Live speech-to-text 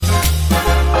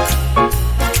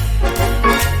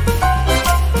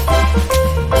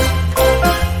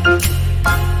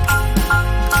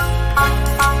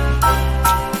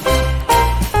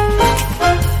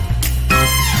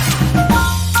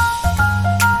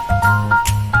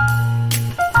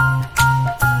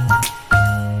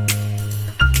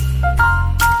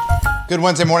Good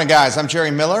Wednesday morning, guys. I'm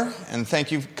Jerry Miller, and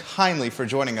thank you kindly for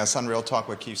joining us on Real Talk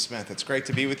with Keith Smith. It's great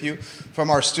to be with you from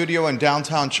our studio in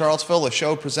downtown Charlottesville, a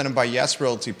show presented by Yes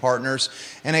Realty Partners,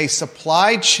 and a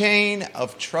supply chain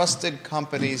of trusted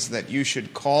companies that you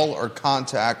should call or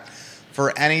contact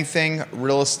for anything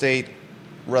real estate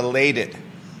related.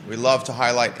 We love to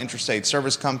highlight Intrastate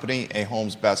Service Company, a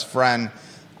home's best friend,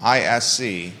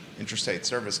 ISC, Intrastate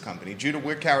Service Company. Judah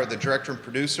Wickower, the director and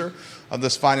producer of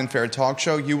this fine and fair talk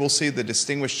show. You will see the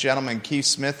distinguished gentleman, Keith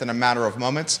Smith, in a matter of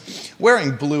moments,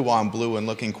 wearing blue on blue and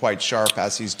looking quite sharp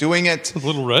as he's doing it. A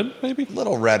little red, maybe? A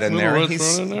little red in there.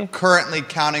 He's in there. Currently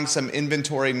counting some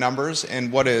inventory numbers in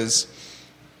what is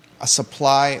a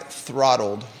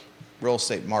supply-throttled real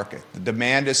estate market. The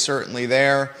demand is certainly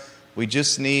there. We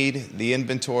just need the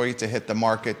inventory to hit the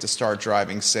market to start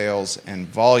driving sales and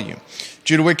volume.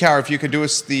 Judah Wickower, if you could do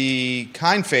us the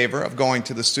kind favor of going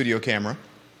to the studio camera,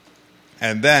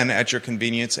 and then at your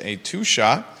convenience, a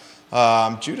two-shot.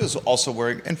 Judah's also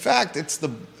wearing, in fact, it's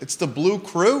the Blue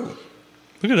Crew.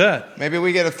 Look at that. Maybe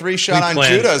we get a three-shot on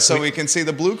Judah so we can see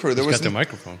the Blue Crew. He's got the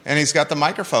microphone. And he's got the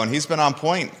microphone. He's been on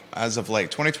point as of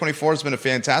late. 2024 has been a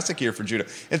fantastic year for Judah.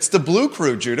 It's the Blue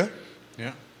Crew, Judah.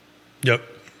 Yeah. Yep.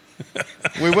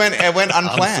 It went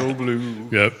unplanned. I'm so blue.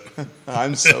 Yep.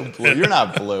 I'm so blue. You're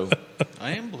not blue.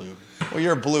 I am blue. Well,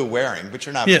 you're blue wearing, but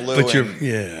you're not blue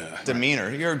in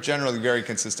demeanor. You're generally very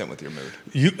consistent with your mood.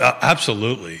 You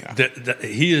absolutely. Yeah.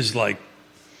 He is like,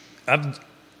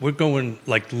 we're going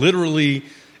like literally,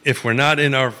 if we're not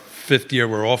in our fifth year,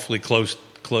 we're awfully close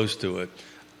to it.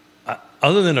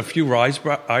 Other than a few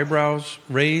eyebrows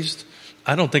raised,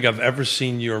 I don't think I've ever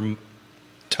seen your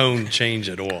tone change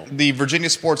at all. The Virginia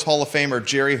Sports Hall of Famer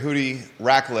Jerry Hootie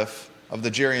Ratcliffe of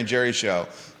the Jerry and Jerry Show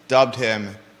dubbed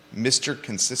him Mr.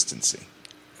 Consistency.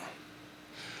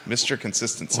 Mr.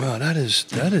 Consistency. Wow, that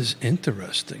is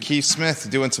interesting. Keith Smith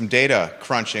doing some data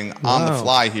crunching on the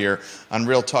fly here on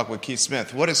Real Talk with Keith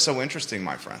Smith. What is so interesting,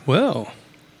 my friend? Well,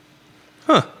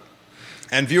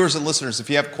 And viewers and listeners, if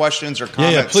you have questions or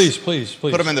comments, please.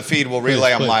 Put them in the feed. We'll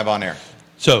relay them live on air.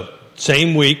 So,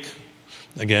 same week.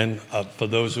 Again, for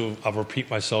those who, I'll repeat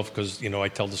myself because, I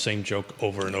tell the same joke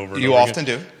over and over. You often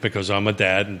do. Because I'm a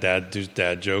dad, and dad does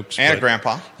dad jokes. And a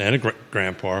grandpa. And a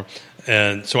grandpa.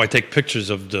 And so I take pictures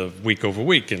of the week over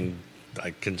week, and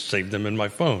I can save them in my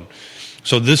phone.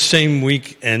 So this same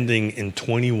week ending in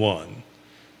 21,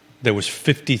 there was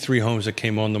 53 homes that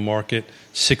came on the market,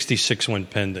 66 went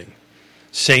pending.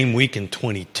 Same week in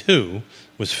 22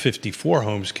 was 54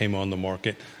 homes came on the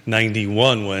market,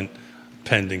 91 went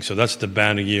pending. So that's the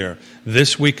banner year.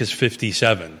 This week is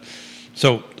 57.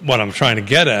 So what I'm trying to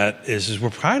get at is we're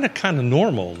kind of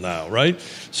normal now, right?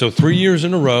 So 3 years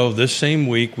in a row, this same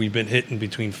week, we've been hitting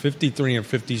between 53 and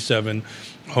 57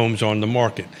 homes on the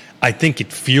market. I think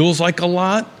it feels like a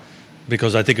lot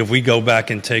because I think if we go back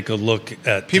and take a look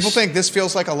at people think this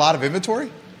feels like a lot of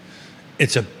inventory.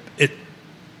 It's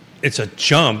a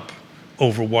jump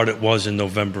over what it was in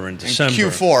November and December. In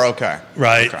Q4, okay.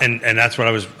 Right, okay. And that's what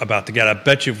I was about to get. I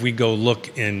bet you if we go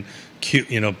look in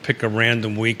pick a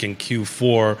random week in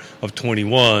Q4 of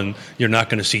 21, you're not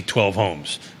going to see 12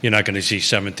 homes. You're not going to see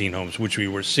 17 homes, which we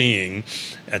were seeing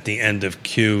at the end of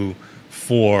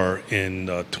Q4 in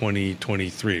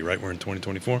 2023, right? We're in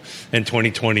 2024 and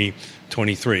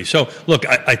 2023. So, look,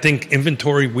 I think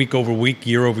inventory week over week,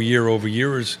 year over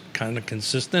year is kind of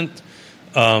consistent.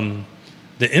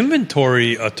 The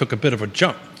inventory took a bit of a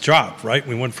drop, right?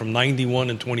 We went from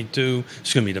 91 and 22,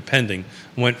 the pending,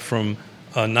 went from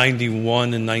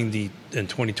 91 and 90 in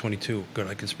 2022. Good,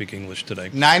 I can speak English today.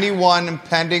 91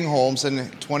 pending homes in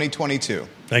 2022.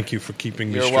 Thank you for keeping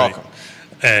me You're straight. welcome.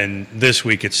 And this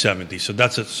week it's 70, so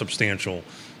that's a substantial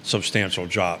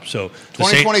drop. So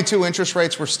 2022 interest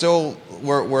rates were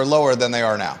lower than they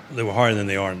are now. They were higher than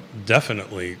they are.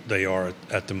 Definitely, they are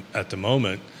at the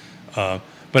moment.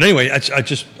 But anyway, I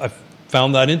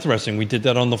found that interesting. We did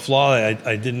that on the fly.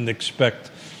 I didn't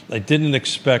expect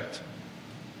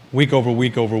week over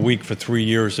week for 3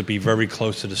 years to be very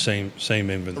close to the same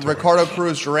inventory. Ricardo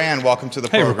Cruz Duran, welcome to the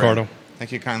program. Hey, Ricardo.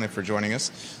 Thank you kindly for joining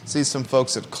us. See some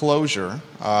folks at Closure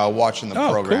watching the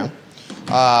program.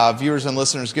 Cool. Viewers and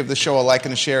listeners, give the show a like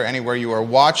and a share anywhere you are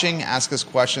watching. Ask us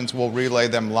questions. We'll relay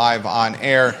them live on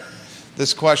air.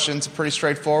 This question's a pretty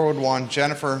straightforward one.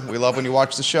 Jennifer, we love when you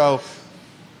watch the show.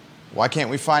 Why can't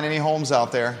we find any homes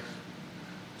out there?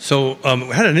 So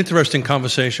we had an interesting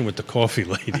conversation with the coffee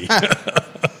lady.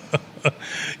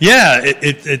 Yeah,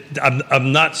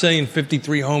 I'm not saying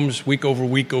 53 homes week over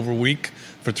week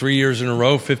for 3 years in a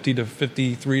row, 50 to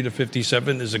 53 to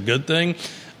 57 is a good thing.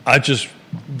 I just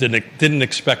didn't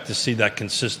expect to see that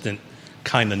consistent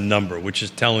kind of number, which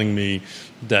is telling me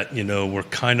that, we're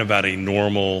kind of at a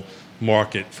normal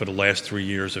market for the last 3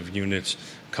 years of units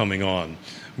coming on.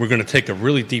 We're going to take a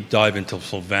really deep dive into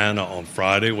Savannah on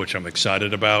Friday, which I'm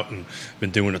excited about, and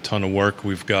been doing a ton of work.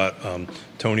 We've got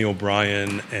Tony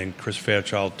O'Brien and Chris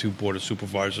Fairchild, 2 board of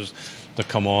supervisors, to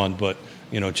come on. But,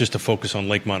 just to focus on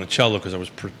Lake Monticello, because I was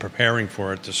preparing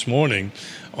for it this morning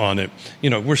on it,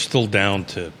 we're still down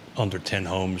to under 10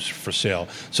 homes for sale.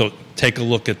 So take a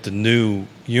look at the new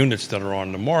units that are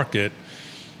on the market.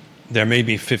 There may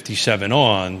be 57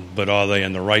 on, but are they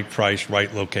in the right price,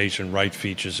 right location, right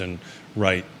features, and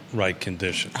right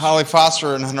conditions? Holly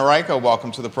Foster and Henrico,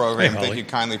 welcome to the program. Hey, Holly. Thank you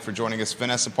kindly for joining us.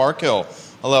 Vanessa Parkhill,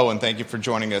 hello, and thank you for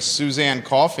joining us. Suzanne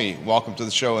Coffey, welcome to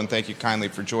the show, and thank you kindly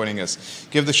for joining us.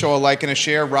 Give the show a like and a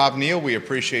share. Rob Neal, we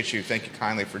appreciate you. Thank you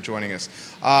kindly for joining us.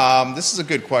 This is a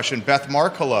good question. Beth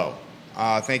Mark, hello.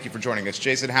 Thank you for joining us.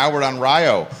 Jason Howard on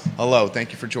Rio, hello.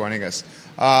 Thank you for joining us.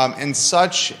 In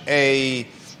such a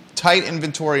tight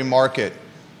inventory market,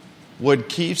 would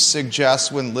Keith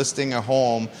suggest when listing a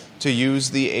home to use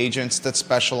the agents that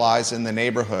specialize in the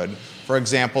neighborhood? For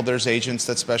example, there's agents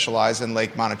that specialize in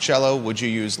Lake Monticello. Would you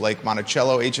use Lake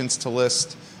Monticello agents to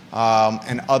list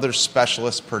and other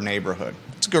specialists per neighborhood?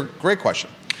 It's a great question.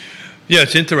 Yeah,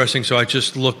 it's interesting. So I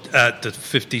just looked at the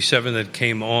 57 that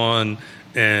came on,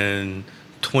 and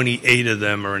 28 of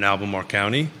them are in Albemarle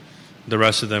County. The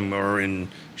rest of them are in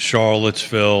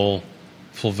Charlottesville,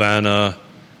 Flavanna,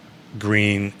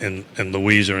 Greene, and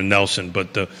Louisa and Nelson.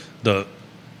 But the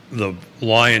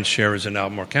lion's share is in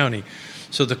Albemarle County.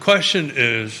 So the question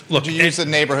is, look, do you use the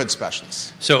neighborhood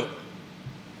specialists? So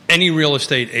any real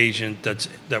estate agent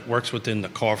that works within the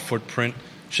car footprint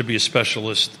should be a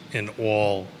specialist in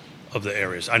all of the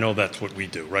areas. I know that's what we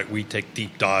do, right? We take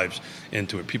deep dives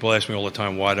into it. People ask me all the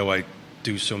time, why do I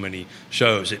do so many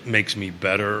shows? It makes me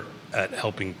better at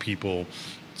helping people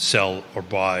sell or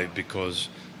buy because,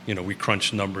 we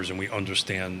crunch numbers and we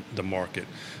understand the market.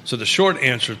 So the short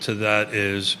answer to that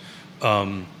is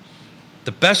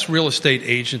the best real estate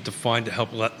agent to find to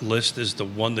help list is the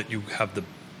one that you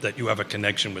have a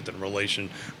connection with and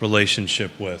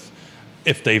relationship with.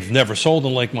 If they've never sold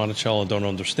in Lake Monticello and don't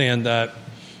understand that,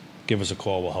 give us a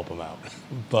call. We'll help them out.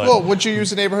 But well, would you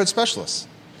use a neighborhood specialist?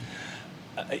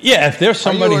 Yeah, if there's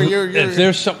somebody,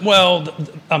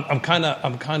 I'm kind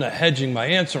of hedging my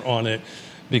answer on it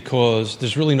because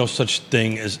there's really no such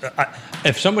thing as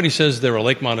if somebody says they're a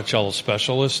Lake Monticello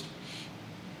specialist,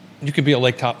 you could be a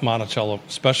Lake Monticello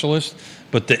specialist,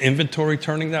 but the inventory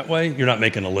turning that way, you're not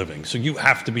making a living. So you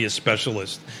have to be a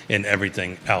specialist in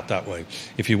everything out that way.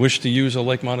 If you wish to use a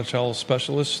Lake Monticello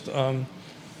specialist,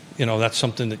 that's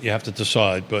something that you have to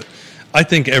decide. But I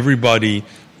think everybody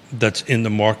that's in the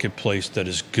marketplace that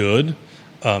is good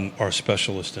are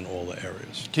specialists in all the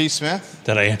areas. Keith Smith?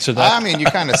 Did I answer that? I mean, you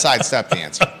kind of sidestepped the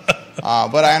answer.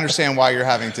 But I understand why you're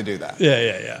having to do that.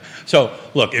 Yeah. So,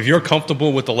 look, if you're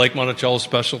comfortable with the Lake Monticello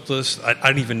specialist, I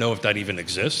don't even know if that even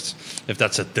exists, if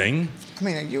that's a thing. I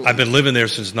mean, I've been living there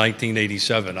since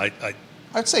 1987.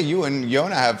 I'd say you and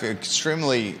Yonna have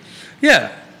extremely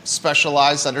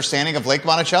specialized understanding of Lake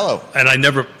Monticello. And I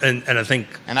never, and I think...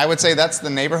 And I would say that's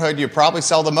the neighborhood you probably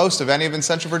sell the most of any of in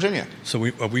Central Virginia. So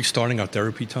are we starting our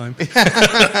therapy time?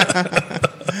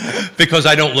 Because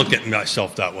I don't look at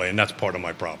myself that way, and that's part of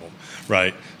my problem,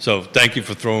 right? So thank you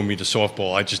for throwing me to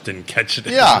softball. I just didn't catch it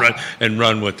and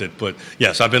run with it. But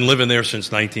yes, I've been living there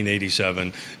since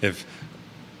 1987. If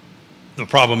the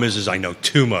problem is I know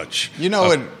too much.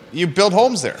 You build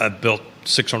homes there. I've built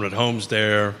 600 homes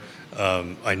there.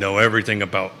 I know everything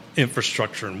about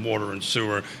infrastructure and water and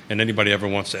sewer, and anybody ever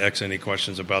wants to ask any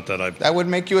questions about that, that would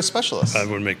make you a specialist. That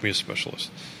would make me a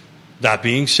specialist. That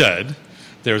being said,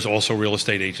 there's also real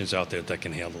estate agents out there that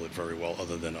can handle it very well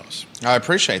other than us. I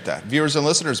appreciate that. Viewers and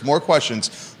listeners, more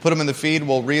questions. Put them in the feed.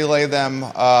 We'll relay them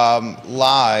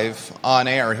live on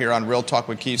air here on Real Talk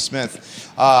with Keith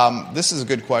Smith. This is a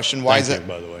good question. Thank you,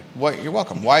 by the way. You're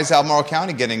welcome. Why is Albemarle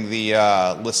County getting the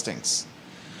listings?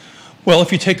 Well,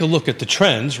 if you take a look at the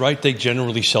trends, right, they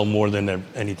generally sell more than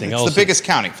anything else. It's the biggest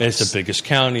county. It's the biggest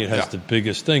county. It has the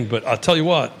biggest thing. But I'll tell you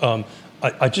what,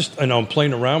 I know I'm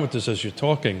playing around with this as you're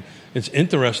talking. It's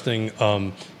interesting.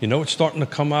 It's starting to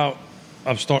come out.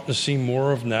 I'm starting to see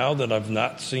more of now that I've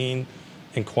not seen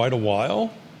in quite a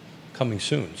while. Coming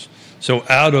soons. So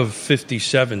out of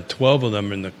 57, 12 of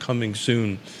them are in the coming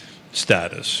soon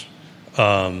status,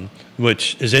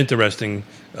 which is interesting.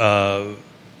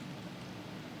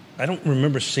 I don't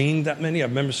remember seeing that many. I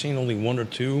remember seeing only one or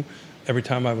two every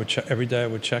day I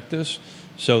would check this.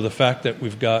 So the fact that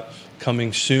we've got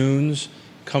coming soons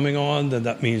coming on, then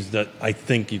that means that I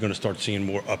think you're going to start seeing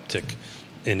more uptick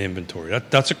in inventory.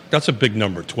 That's a big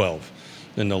number, 12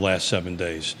 in the last 7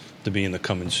 days to be in the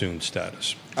coming soon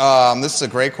status. This is a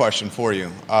great question for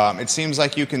you. It seems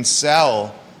like you can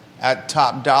sell at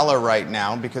top dollar right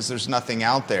now because there's nothing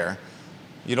out there.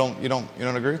 You don't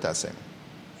agree with that statement?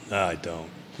 I don't.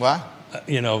 Why?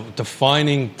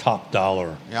 Defining top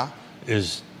dollar Yeah.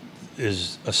 is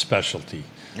a specialty.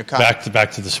 Okay.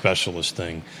 Back to the specialist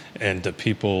thing, and to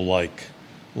people like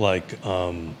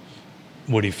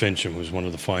Woody Fincham, who's one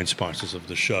of the fine sponsors of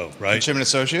the show, right? Fincham and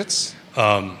Associates.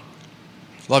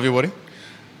 Love you, Woody.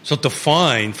 So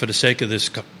define, for the sake of this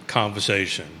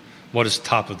conversation, what is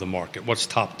top of the market? What's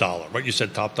top dollar? Right? You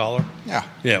said top dollar? Yeah.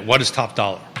 Yeah. What is top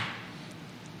dollar?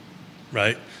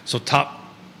 Right? So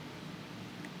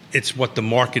it's what the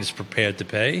market is prepared to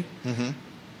pay. Mm-hmm.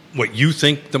 What you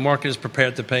think the market is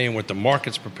prepared to pay and what the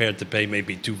market's prepared to pay may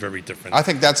be two very different. I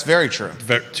think that's very true.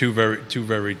 Two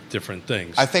very different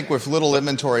things. I think with little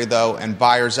inventory, though, and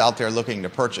buyers out there looking to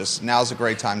purchase, now's a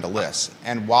great time to list.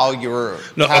 And while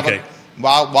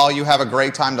while you have a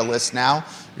great time to list now,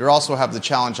 you also have the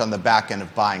challenge on the back end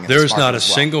of buying. There's not a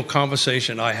single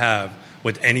conversation I have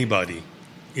with anybody,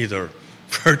 either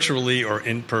virtually or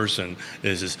in person,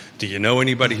 is do you know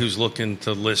anybody who's looking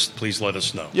to list? Please let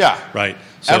us know. Yeah. Right?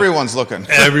 So everyone's looking.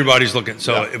 Everybody's looking.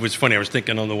 So yeah. It was funny. I was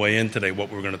thinking on the way in today what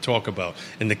we were going to talk about.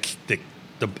 And the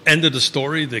end of the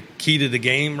story, the key to the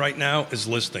game right now is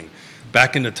listing.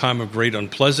 Back in the time of great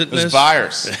unpleasantness. It was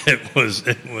buyers. It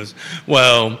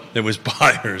was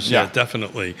buyers. Yeah,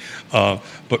 definitely.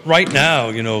 But right now,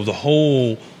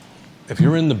 if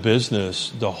you're in the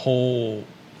business, the whole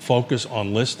focus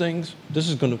on listings,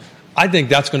 I think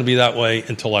that's going to be that way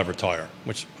until I retire,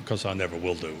 which, because I never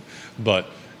will do. But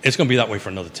it's going to be that way for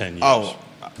another 10 years. Oh.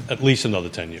 At least another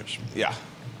 10 years. Yeah.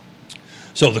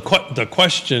 So the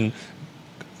question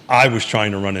I was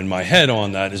trying to run in my head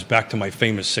on that is back to my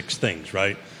famous 6 things,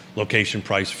 right? Location,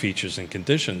 price, features, and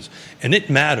conditions. And it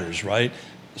matters, right?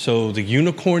 So the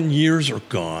unicorn years are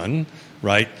gone,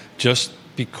 right? Just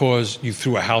because you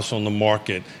threw a house on the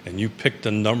market and you picked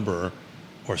a number,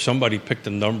 or somebody picked a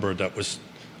number that was,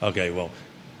 okay, well,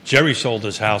 Jerry sold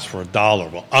his house for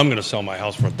 $1. Well, I'm going to sell my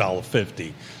house for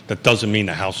 $1.50. That doesn't mean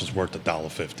the house is worth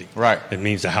 $1.50. Right. It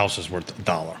means the house is worth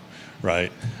 $1,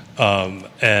 right?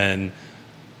 And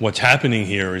what's happening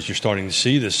here is you're starting to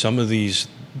see this. Some of these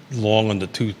long on the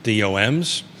tooth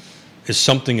DOMs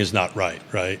something is not right,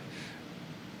 right?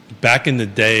 Back in the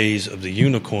days of the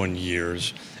unicorn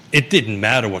years, it didn't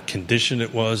matter what condition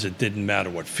it was. It didn't matter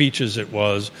what features it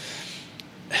was.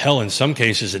 Hell, in some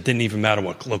cases, it didn't even matter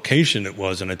what location it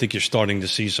was, and I think you're starting to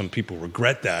see some people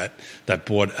regret that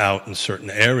bought out in certain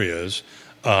areas.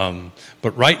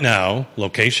 But right now,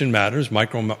 location matters,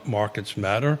 micro markets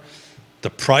matter. The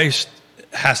price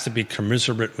has to be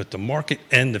commensurate with the market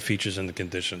and the features and the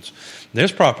conditions.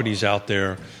 There's properties out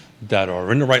there that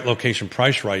are in the right location,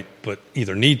 priced right, but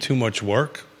either need too much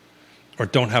work or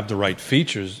don't have the right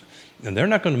features, and they're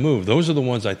not going to move. Those are the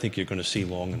ones I think you're going to see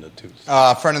long in the tooth.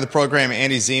 Friend of the program,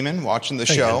 Andy Zeman, watching the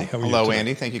show. Andy. Hello,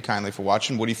 Andy. Thank you kindly for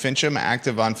watching. Woody Fincham,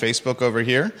 active on Facebook over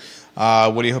here.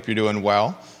 Woody, hope you're doing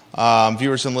well.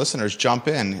 Viewers and listeners, jump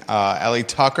in. Ellie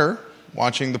Tucker,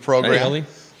 watching the program. Hey, Ellie.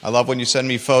 I love when you send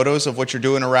me photos of what you're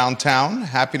doing around town.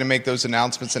 Happy to make those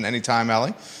announcements at any time,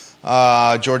 Ellie.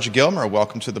 Georgia Gilmer,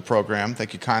 welcome to the program.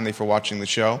 Thank you kindly for watching the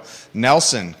show.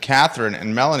 Nelson, Catherine,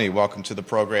 and Melanie, welcome to the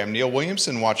program. Neil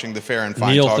Williamson, watching the Fair and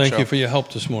Fine Neil, Talk Show. thank you for your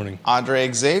help this morning.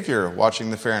 Andre Xavier,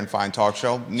 watching the Fair and Fine Talk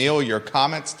Show. Neil, your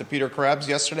comments to Peter Krebs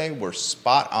yesterday were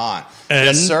spot on.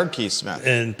 Yes, sir, Keith Smith.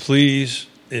 And please,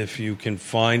 if you can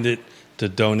find it, to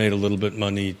donate a little bit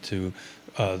money to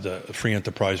the Free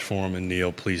Enterprise Forum, and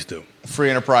Neil, please do. Free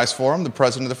Enterprise Forum, the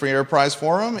president of the Free Enterprise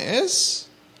Forum is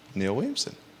Neil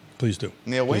Williamson. Please do.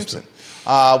 Neil Williamson.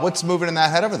 What's moving in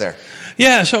that head over there?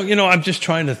 Yeah, so, I'm just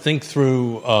trying to think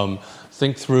through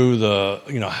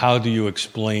the, how do you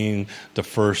explain the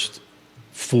first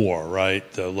 4, right?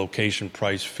 The location,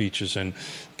 price, features, and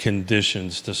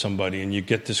conditions to somebody. And you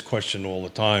get this question all the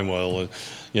time, well,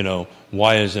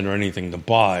 why isn't there anything to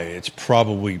buy? It's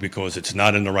probably because it's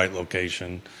not in the right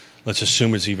location. Let's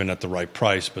assume it's even at the right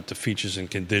price, but the features and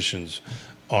conditions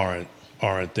aren't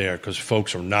there, because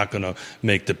folks are not going to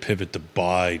make the pivot to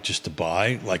buy just to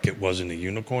buy like it was in the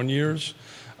unicorn years.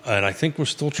 And I think we're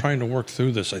still trying to work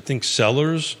through this. I think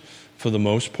sellers, for the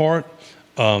most part,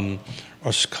 come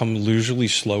usually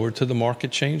slower to the market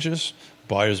changes.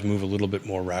 Buyers move a little bit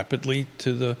more rapidly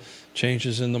to the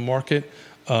changes in the market.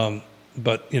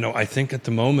 But I think at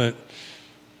the moment,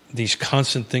 these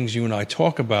constant things you and I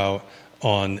talk about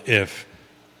on if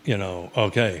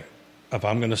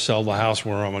I'm going to sell the house,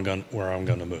 where I'm going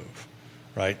to move.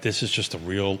 right? This is just the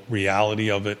real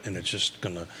reality of it, and it's just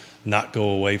going to not go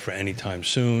away for any time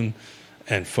soon.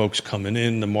 And folks coming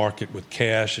in the market with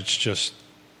cash, it's just,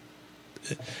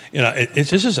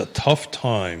 this is a tough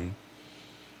time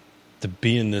to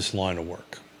be in this line of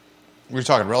work. We're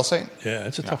talking real estate? Yeah,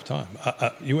 it's a tough time.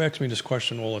 You ask me this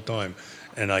question all the time,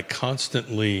 and I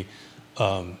constantly,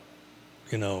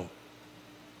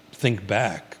 think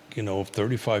back, of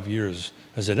 35 years.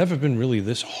 Has it ever been really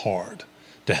this hard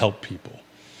to help people?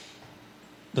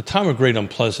 The time of Great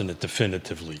Unpleasant,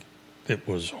 definitively, it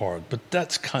was hard. But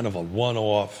that's kind of a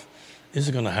one-off. Is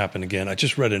it going to happen again? I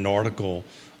just read an article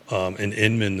in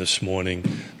Inman this morning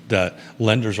that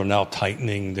lenders are now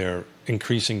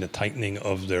increasing the tightening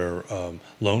of their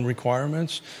loan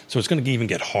requirements. So it's going to even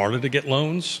get harder to get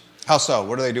loans. How so?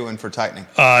 What are they doing for tightening?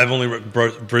 I've only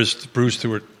breezed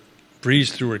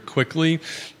through it quickly,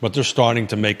 but they're starting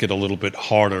to make it a little bit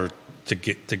harder to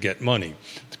get money.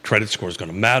 The credit score is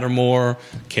going to matter more.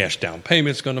 Cash down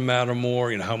payment is going to matter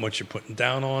more. How much you're putting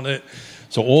down on it.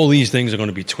 So all these things are going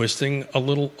to be twisting a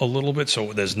little bit.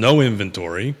 So there's no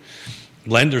inventory.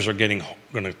 Lenders are going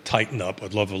to tighten up.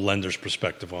 I'd love a lender's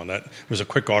perspective on that. There was a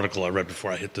quick article I read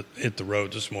before I hit the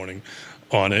road this morning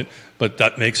on it, but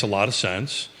that makes a lot of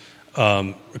sense.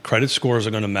 Credit scores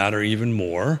are going to matter even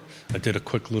more. I did a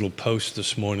quick little post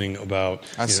this morning about...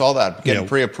 I saw that, getting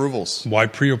pre-approvals. Why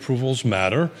pre-approvals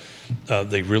matter.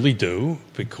 They really do,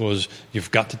 because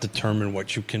you've got to determine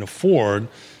what you can afford,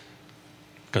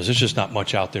 because there's just not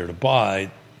much out there to buy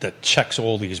that checks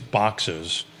all these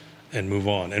boxes and move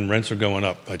on. And rents are going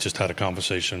up. I just had a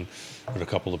conversation with a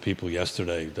couple of people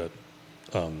yesterday that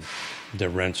their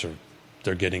rents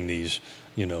they're getting these,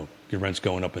 your rent's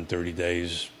going up in 30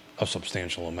 days, a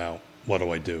substantial amount. What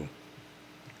do I do?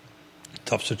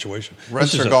 Tough situation.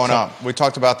 Rents are going up. We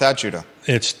talked about that, Judah.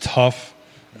 It's tough.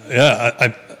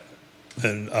 Yeah,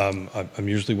 I'm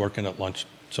usually working at lunch,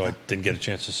 so I didn't get a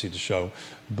chance to see the show.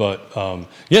 But,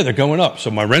 they're going up.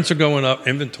 So my rents are going up.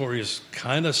 Inventory is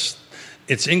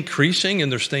it's increasing,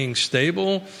 and they're staying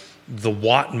stable. The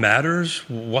what matters.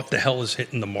 What the hell is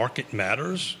hitting the market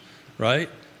matters, right?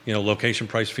 Location,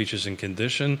 price, features, and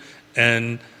condition.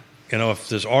 And, if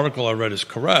this article I read is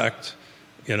correct,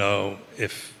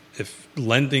 if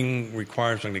lending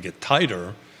requirements are going to get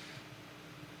tighter,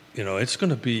 it's going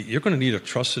to be, you're going to need a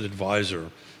trusted advisor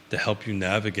to help you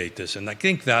navigate this. And I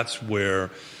think that's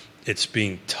where it's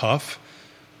being tough.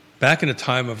 Back in the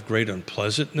time of great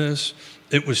unpleasantness,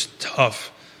 it was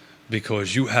tough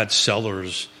because you had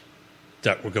sellers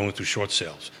that were going through short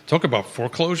sales. Talk about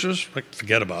foreclosures,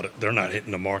 forget about it. They're not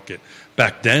hitting the market.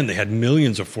 Back then, they had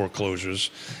millions of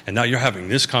foreclosures, and now you're having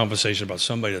this conversation about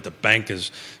somebody that the bank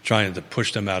is trying to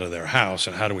push them out of their house,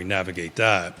 and how do we navigate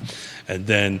that? And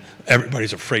then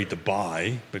everybody's afraid to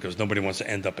buy because nobody wants to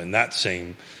end up in that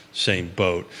same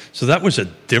boat. So that was a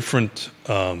different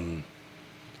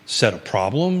set of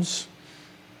problems.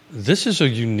 This is a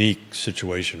unique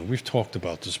situation. We've talked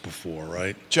about this before,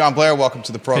 right? John Blair, welcome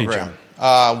to the program.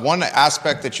 Hey, one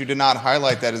aspect that you did not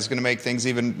highlight that is going to make things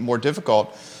even more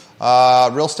difficult,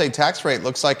 real estate tax rate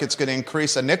looks like it's going to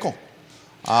increase a nickel.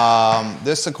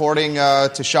 This according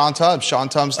to Sean Tubbs. Sean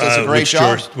Tubbs does a great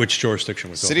job. Which jurisdiction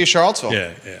was that? City of Charlottesville.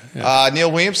 Yeah.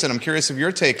 Neil Williamson, I'm curious of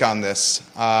your take on this.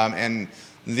 And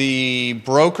the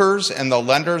brokers and the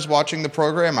lenders watching the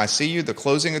program, I see you, the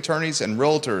closing attorneys and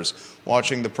realtors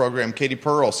watching the program. Katie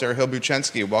Pearl, Sarah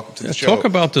Hill-Buchensky, welcome to the show.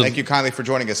 Thank you kindly for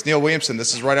joining us. Neil Williamson,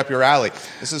 this is right up your alley.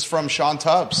 This is from Sean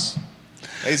Tubbs.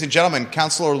 Ladies and gentlemen,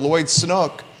 Councilor Lloyd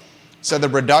Snook said the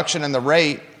reduction in the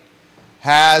rate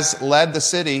has led the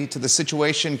city to the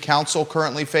situation council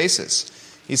currently faces.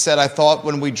 He said, I thought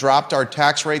when we dropped our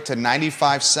tax rate to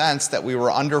 95 cents that we were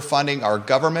underfunding our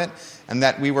government and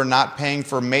that we were not paying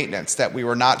for maintenance, that we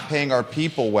were not paying our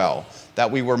people well, that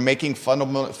we were making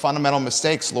fundamental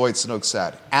mistakes, Lloyd Snook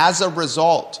said. As a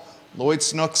result, Lloyd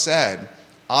Snook said,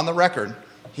 on the record,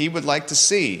 he would like to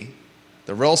see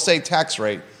the real estate tax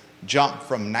rate jump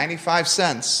from 95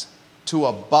 cents to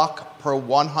 $1 per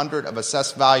 100 of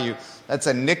assessed value. That's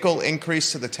a nickel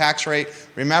increase to the tax rate.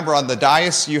 Remember, on the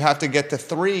dais, you have to get to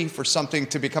 3 for something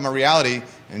to become a reality.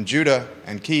 And Judah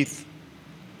and Keith,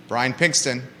 Brian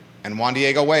Pinkston, and Juan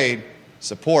Diego Wade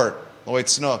support Lloyd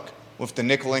Snook with the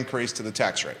nickel increase to the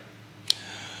tax rate.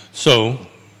 So,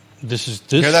 this.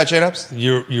 Hear that, J-Dubs?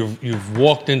 You've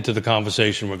walked into the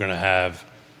conversation we're going to have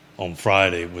on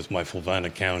Friday with my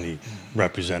Fulvana County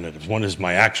representatives. One is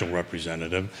my actual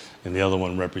representative, and the other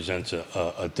one represents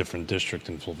a different district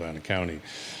in Fulvana County.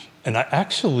 And I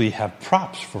actually have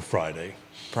props for Friday.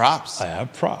 Props? I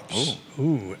have props.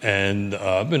 Ooh. And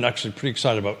I've been actually pretty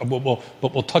excited about it.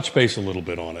 But we'll touch base a little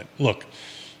bit on it. Look,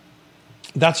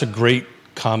 that's a great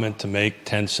comment to make,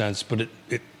 10 cents, but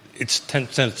it's 10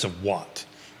 cents of what,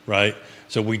 right?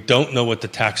 So we don't know what the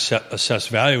tax assessed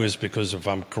value is because if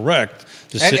I'm correct...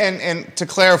 And to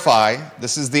clarify,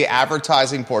 this is the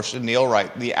advertising portion, Neil,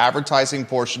 right, the advertising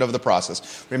portion of the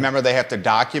process. Remember, they have to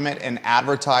document and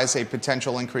advertise a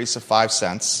potential increase of 5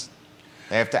 cents.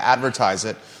 They have to advertise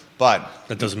it, but...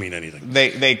 That doesn't mean anything.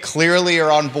 They clearly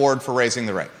are on board for raising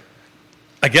the rate.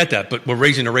 I get that, but we're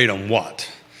raising the rate on what,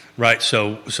 right?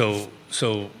 So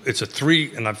it's a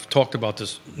three, and I've talked about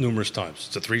this numerous times.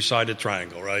 It's a three-sided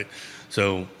triangle, right?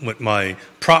 So with my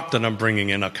prop that I'm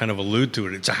bringing in, I kind of allude to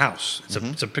it. It's a house.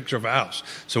 It's a picture of a house.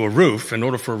 So a roof, in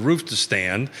order for a roof to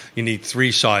stand, you need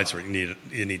three sides. You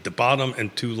need the bottom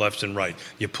and two lefts and right.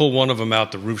 You pull one of them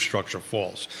out, the roof structure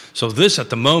falls. So this, at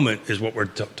the moment, is what we're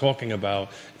talking about,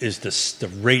 is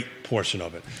the rate portion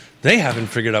of it. They haven't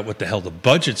figured out what the hell the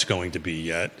budget's going to be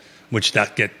yet,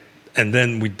 and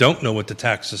then we don't know what the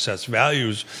tax assessed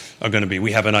values are going to be.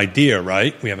 We have an idea,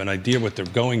 right? We have an idea what they're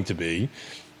going to be,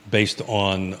 based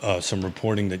on some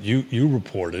reporting that you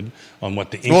reported on what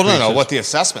the increases... Well, no, what the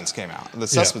assessments came out. The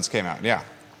assessments came out, yeah.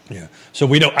 Yeah.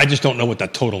 So I just don't know what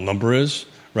that total number is,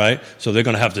 right? So they're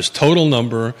going to have this total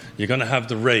number, you're going to have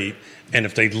the rate, and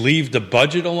if they leave the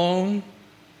budget alone,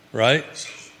 right,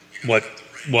 what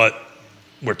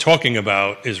we're talking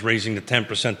about is raising the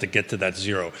 10% to get to that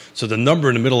zero. So the number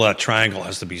in the middle of that triangle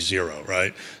has to be zero,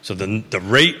 right? So the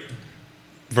rate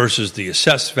versus the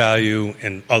assessed value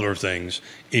and other things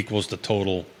equals the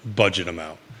total budget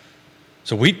amount.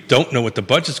 So we don't know what the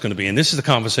budget's going to be. And this is the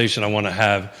conversation I want to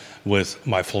have with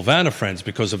my Flavana friends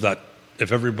because of that.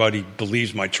 If everybody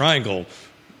believes my triangle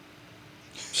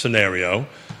scenario,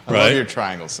 I love your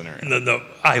triangle scenario. No,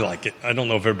 I like it. I don't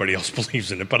know if everybody else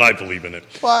believes in it, but I believe in it.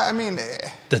 Well, I mean...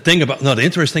 The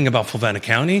interesting thing about Flavana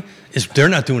County is they're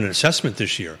not doing an assessment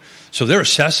this year. So their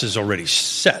assess is already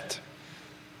set.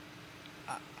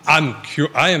 I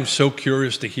am so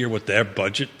curious to hear what their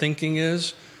budget thinking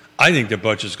is. I think their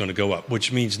budget is going to go up,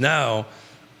 which means now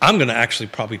I'm going to actually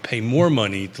probably pay more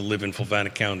money to live in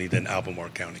Flavana County than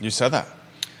Albemarle County. You said that.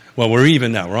 Well, we're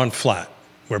even now. We're on flat.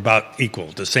 We're about equal.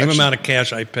 The same amount of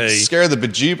cash I pay. Scare the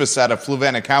bejeebus out of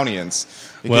Flavana Countyans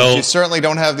because you certainly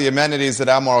don't have the amenities that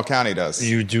Albemarle County does.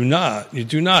 You do not. You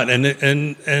do not. And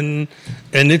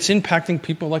it's impacting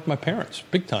people like my parents,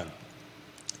 big time.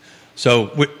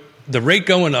 So the rate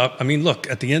going up, I mean, look,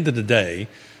 at the end of the day...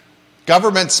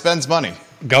 Government spends money.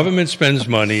 They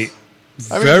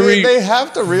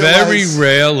have to realize...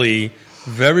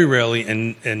 Very rarely,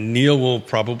 and Neil will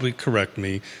probably correct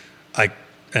me,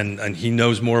 and he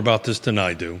knows more about this than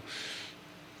I do.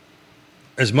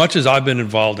 As much as I've been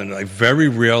involved in it, I very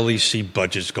rarely see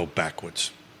budgets go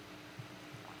backwards.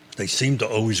 They seem to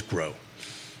always grow,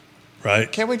 right?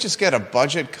 Can't we just get a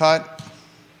budget cut?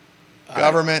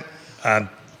 Government...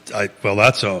 Well,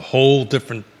 that's a whole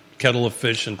different kettle of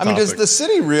fish and topic. I mean, does the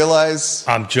city realize...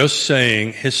 I'm just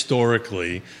saying,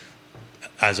 historically,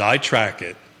 as I track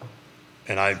it,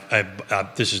 and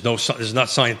this is not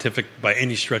scientific by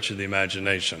any stretch of the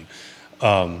imagination,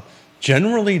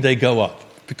 generally they go up.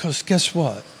 Because guess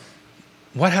what?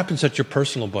 What happens at your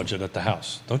personal budget at the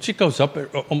house? Don't you goes up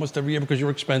almost every year because your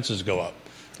expenses go up,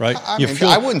 right?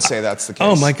 I wouldn't say that's the case.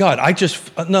 Oh, my God. I just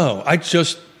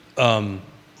had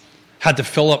to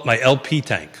fill up my LP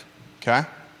tank. Okay.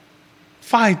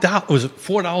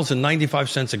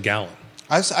 $4.95 a gallon.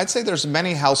 I'd say there's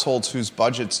many households whose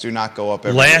budgets do not go up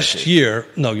every year.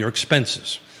 Your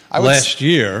expenses.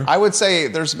 I would say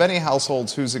there's many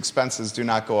households whose expenses do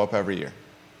not go up every year.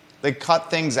 They cut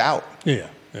things out. Yeah.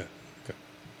 Okay.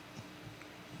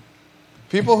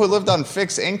 People who lived on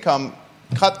fixed income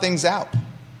cut things out.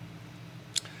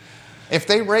 If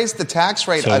they raised the tax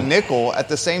rate a nickel at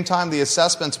the same time the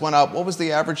assessments went up, what was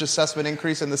the average assessment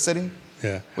increase in the city?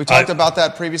 Yeah. We talked about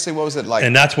that previously. What was it like?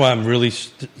 And that's why I'm really...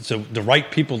 So the right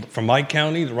people from my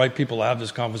county, the right people to have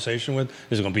this conversation with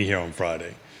is going to be here on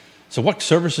Friday. So what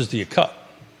services do you cut?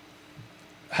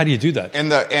 How do you do that?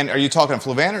 And are you talking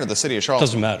Flavana or the city of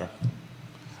Charlottesville? Doesn't matter.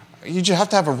 You just have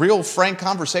to have a real frank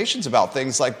conversations about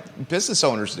things like business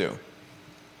owners do.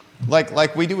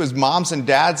 Like we do as moms and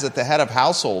dads at the head of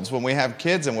households when we have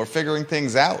kids and we're figuring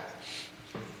things out.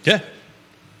 Yeah.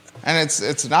 And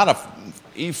it's not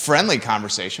a friendly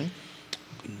conversation.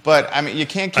 But, I mean, you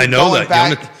can't keep going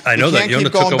back. I know that.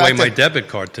 Yonna took away my debit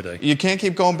card today. You can't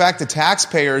keep going back to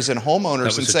taxpayers and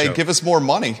homeowners and say, give us more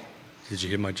money. Did you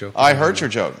hear my joke? I heard your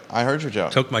joke.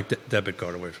 Took my debit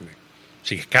card away from me.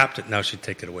 She capped it. Now she'd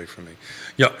take it away from me.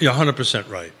 You're 100%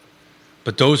 right.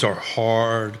 But those are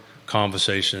hard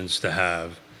conversations to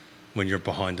have when you're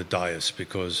behind the dais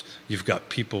because you've got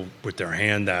people with their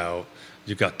hand out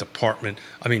You got department.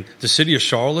 I mean, the city of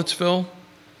Charlottesville,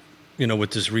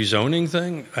 with this rezoning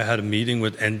thing, I had a meeting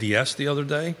with NDS the other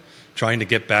day trying to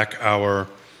get back our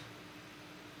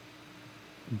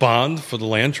bond for the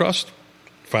land trust.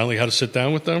 Finally had to sit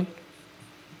down with them.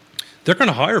 They're going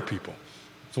to hire people.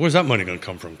 So where's that money going to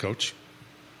come from, Coach?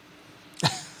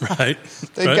 Right?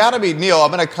 They've got to be. Neil,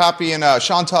 I'm going to copy, and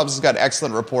Sean Tubbs has got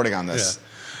excellent reporting on this.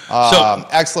 Yeah.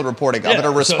 Excellent reporting. I'm going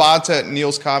to respond to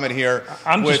Neil's comment here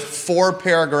with 4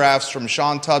 paragraphs from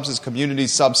Sean Tubbs' community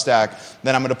Substack.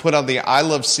 Then I'm going to put on the I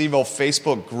Love CVille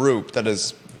Facebook group that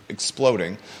is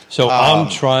exploding. So I'm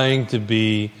trying to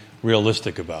be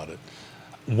realistic about it.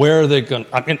 Where are they going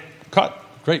to cut?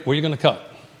 Great. Where are you going to cut?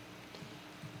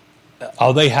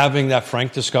 Are they having that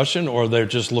frank discussion, or they're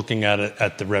just looking at it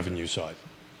at the revenue side?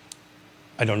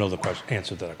 I don't know the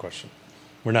answer to that question.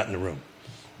 We're not in the room,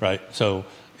 right? So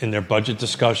in their budget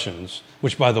discussions,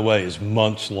 which, by the way, is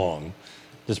months long,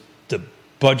 the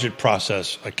budget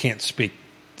process, I can't speak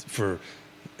for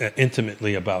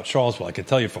intimately about Charlottesville. I can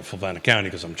tell you for Fulton County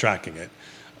because I'm tracking it.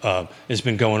 It's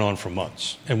been going on for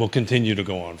months and will continue to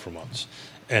go on for months.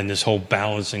 And this whole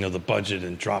balancing of the budget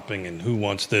and dropping and who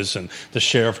wants this, and the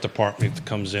sheriff department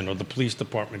comes in, or the police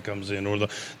department comes in, or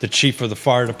the chief of the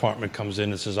fire department comes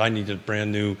in and says, I need a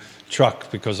brand new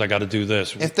truck because I got to do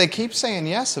this. If they keep saying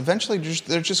yes, eventually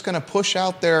they're just going to push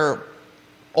out their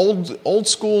old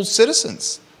school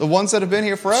citizens, the ones that have been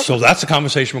here forever. So that's a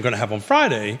conversation we're going to have on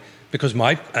Friday, because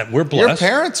we're blessed. Your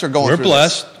parents are going through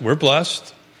this. We're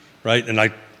blessed, right? And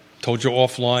I told you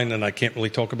offline, and I can't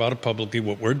really talk about it publicly,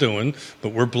 what we're doing, but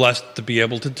we're blessed to be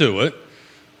able to do it.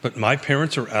 But my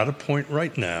parents are at a point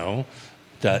right now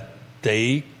that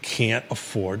they can't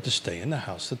afford to stay in the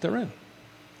house that they're in.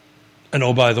 And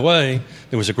oh, by the way,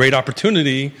 there was a great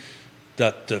opportunity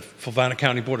that the Fulton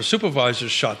County Board of Supervisors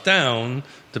shot down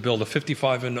to build a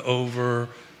 55 and over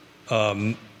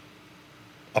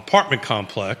apartment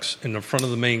complex in the front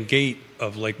of the main gate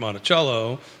of Lake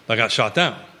Monticello that got shot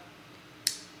down.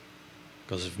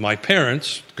 Because if my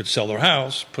parents could sell their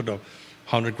house, put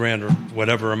 $100,000 or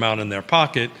whatever amount in their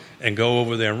pocket, and go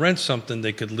over there and rent something,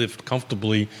 they could live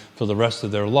comfortably for the rest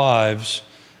of their lives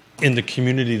in the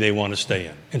community they want to stay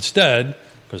in. Instead,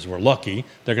 because we're lucky,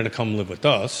 they're going to come live with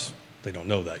us. They don't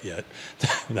know that yet.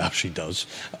 Now she does.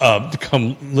 To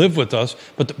come live with us.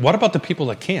 But what about the people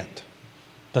that can't,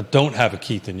 that don't have a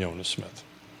Keith and Yonna Smith?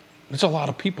 There's a lot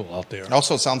of people out there.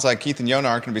 Also, it sounds like Keith and Yonna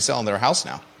aren't going to be selling their house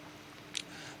now.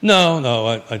 No,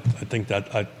 I think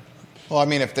that Well, I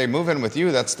mean, if they move in with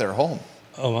you, that's their home.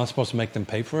 Oh, am I supposed to make them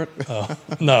pay for it?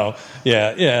 No.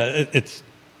 Yeah.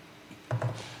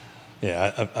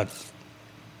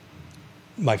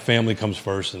 My family comes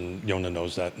first, and Yonna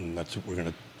knows that, and that's what we're going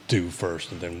to do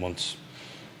first. And then once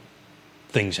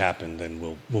things happen, then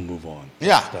we'll move on.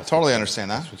 Yeah, totally understand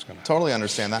that. That's what's going to happen. Totally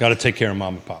understand that. Got to take care of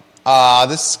mom and pop.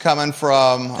 This is coming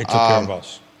from... They took care of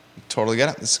us. Totally get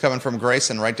it. This is coming from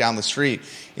Grayson right down the street.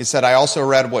 He said, I also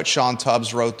read what Sean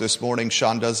Tubbs wrote this morning.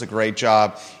 Sean does a great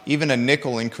job. Even a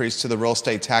nickel increase to the real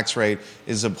estate tax rate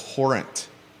is abhorrent.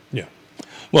 Yeah.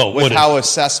 Well, with how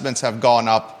assessments have gone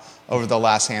up over the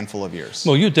last handful of years.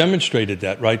 Well, you demonstrated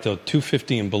that, right? The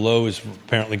 250 and below is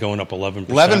apparently going up 11%.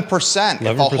 11%.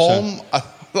 If a home,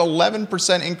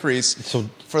 11% increase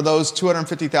for those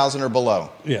 250,000 or below.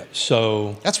 Yeah.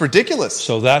 So that's ridiculous.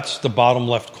 So that's the bottom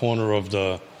left corner of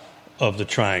the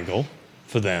triangle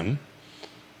for them.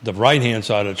 The right-hand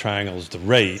side of the triangle is the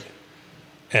rate,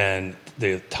 and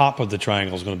the top of the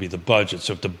triangle is going to be the budget.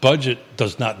 So if the budget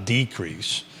does not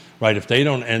decrease, right, if they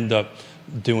don't end up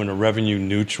doing a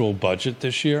revenue-neutral budget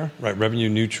this year, right,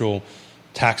 revenue-neutral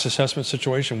tax assessment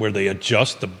situation where they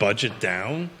adjust the budget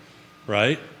down,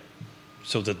 right,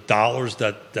 so the dollars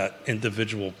that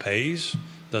individual pays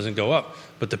doesn't go up.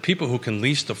 But the people who can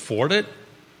least afford it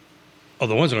are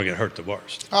the ones that are going to get hurt the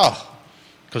worst. Oh.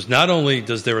 Because not only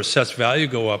does their assessed value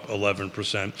go up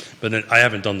 11%, but then I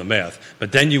haven't done the math,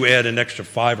 but then you add an extra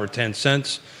 5 or 10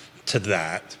 cents to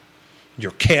that,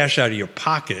 your cash out of your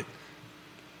pocket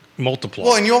multiplies.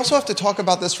 Well, and you also have to talk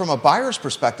about this from a buyer's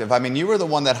perspective. I mean, you were the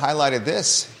one that highlighted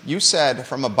this. You said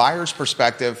from a buyer's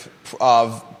perspective,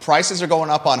 prices are going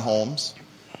up on homes.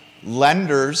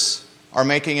 Lenders are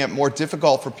making it more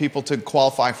difficult for people to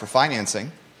qualify for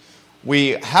financing. We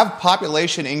have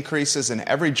population increases in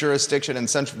every jurisdiction in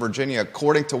Central Virginia,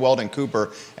 according to Weldon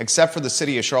Cooper, except for the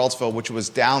city of Charlottesville, which was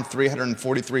down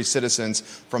 343 citizens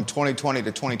from 2020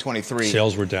 to 2023.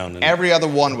 Sales were down. Every other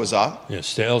one was up. Yeah,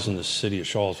 sales in the city of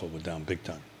Charlottesville were down big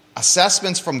time.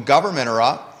 Assessments from government are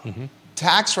up. Mm-hmm.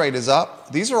 Tax rate is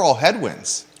up. These are all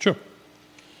headwinds. Sure.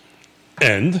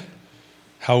 And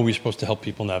how are we supposed to help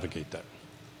people navigate that?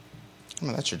 I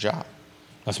mean, that's your job.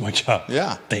 That's my job.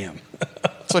 Yeah. Damn.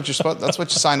 That's what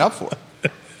you sign up for.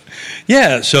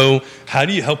 Yeah. So how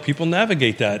do you help people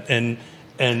navigate that? And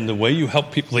the way you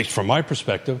help people, at least from my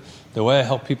perspective, the way I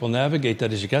help people navigate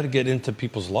that is you got to get into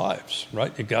people's lives,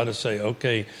 right? You got to say,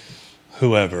 okay,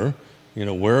 whoever,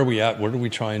 where are we at? What are we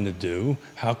trying to do?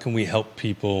 How can we help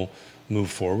people move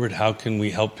forward? How can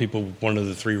we help people? One of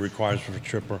the 3 requirements for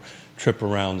a trip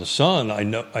around the sun. I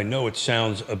know it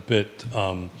sounds a bit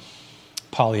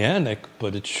Pollyannic,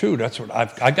 but it's true. That's what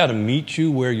I got to meet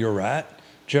you where you're at,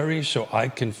 Jerry, so I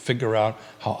can figure out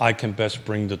how I can best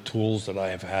bring the tools that I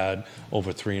have had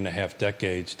over 3.5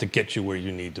 decades to get you where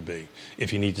you need to be.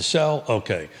 If you need to sell,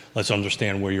 okay, let's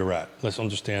understand where you're at. Let's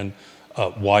understand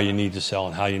why you need to sell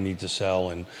and how you need to sell,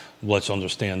 and let's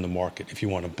understand the market. If you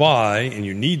want to buy and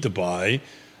you need to buy,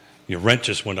 your rent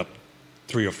just went up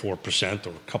 3 or 4% or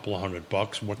a couple of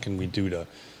 $100. What can we do to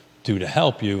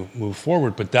help you move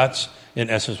forward? But that's in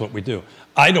essence what we do.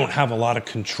 I don't have a lot of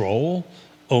control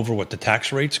over what the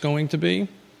tax rate's going to be,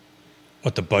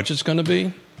 what the budget's going to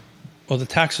be, or the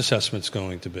tax assessment's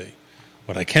going to be.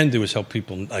 What I can do is help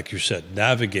people, like you said,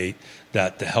 navigate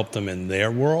that to help them in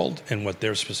their world and what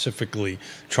they're specifically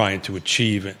trying to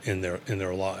achieve in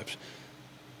their lives.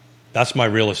 That's my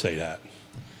real estate hat.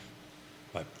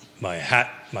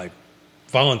 My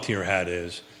volunteer hat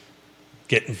is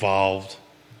get involved,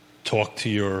 talk to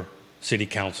your city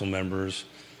council members.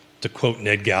 To quote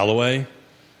Ned Galloway,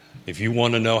 if you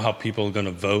want to know how people are going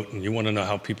to vote and you want to know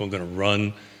how people are going to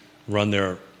run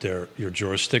your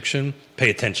jurisdiction, pay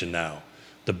attention now.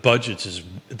 The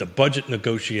budget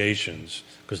negotiations,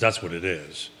 because that's what it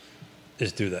is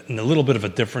do that. And a little bit of a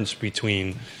difference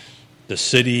between the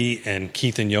city and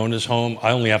Keith and Yonna's home,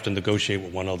 I only have to negotiate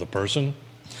with one other person.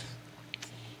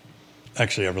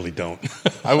 Actually, I really don't.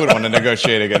 I would want to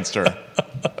negotiate against her.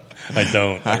 I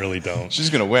don't. I really don't. She's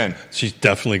going to win. She's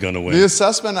definitely going to win. The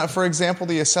assessment, for example,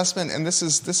 and this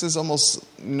is almost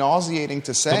nauseating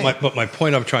to say. But my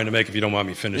point I'm trying to make, if you don't mind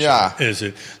me finishing, is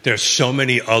that there's so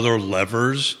many other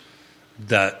levers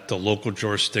that the local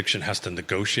jurisdiction has to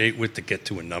negotiate with to get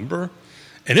to a number,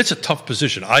 and it's a tough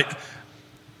position.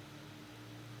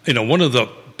 One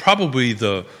of probably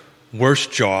the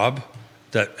worst job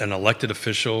that an elected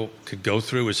official could go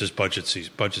through is his budget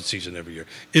season every year.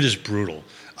 It is brutal.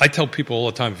 I tell people all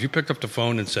the time, if you picked up the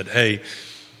phone and said, hey,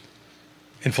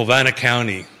 in Fulvana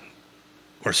County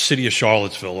or City of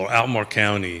Charlottesville or Albemarle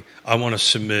County, I want to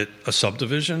submit a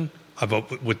subdivision, I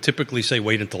would typically say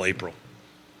wait until April.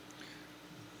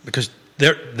 Because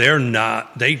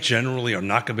they generally are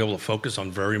not going to be able to focus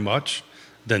on very much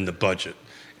than the budget.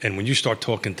 And when you start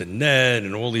talking to Ned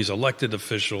and all these elected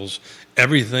officials,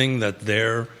 everything that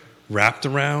they're wrapped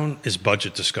around is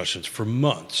budget discussions for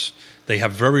months. They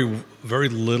have very, very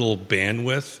little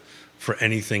bandwidth for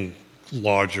anything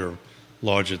larger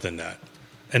than that.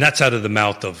 And that's out of the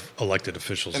mouth of elected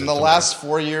officials. In the last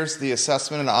 4 years, the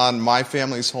assessment on my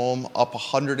family's home up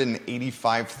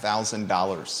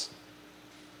 $185,000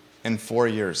 in 4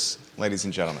 years, ladies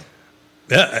and gentlemen.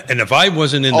 Yeah, and if I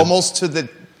wasn't in almost to the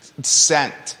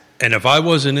cent. And if I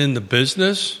wasn't in the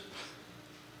business,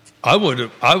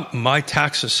 my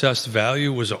tax assessed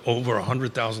value was over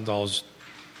 $100,000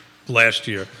 last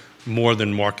year, more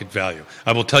than market value.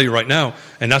 I will tell you right now,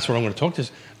 and that's what I'm going to talk to.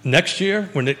 Next year,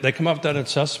 when they come up with that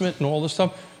assessment and all this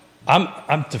stuff,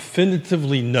 I'm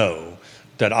definitively know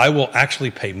that I will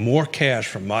actually pay more cash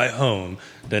for my home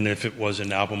than if it was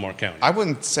in Albemarle County. I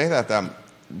wouldn't say that. I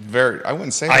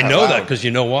wouldn't say that. I know that because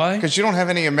you know why? Because you don't have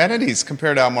any amenities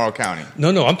compared to Albemarle County.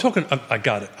 No, I'm talking. I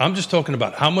got it. I'm just talking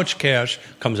about how much cash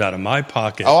comes out of my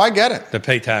pocket. Oh, I get it. To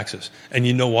pay taxes, and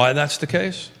you know why that's the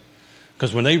case?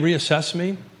 Because when they reassess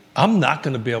me, I'm not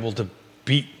going to be able to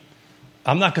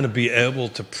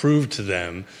prove to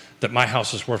them that my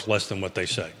house is worth less than what they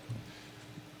say.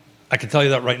 I can tell you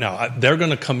that right now. They're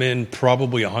going to come in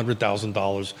probably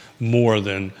 $100,000 more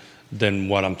than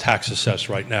what I'm tax assessed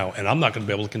right now, and I'm not going to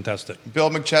be able to contest it. Bill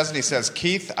McChesney says,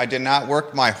 Keith, I did not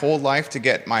work my whole life to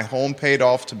get my home paid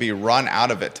off to be run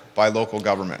out of it by local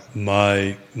government.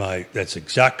 That's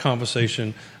exact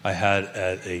conversation I had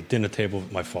at a dinner table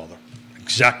with my father.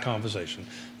 Exact conversation.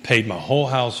 Paid my whole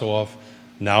house off.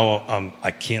 Now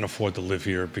I can't afford to live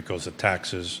here because of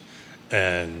taxes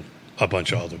and a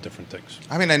bunch of other different things.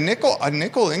 I mean, a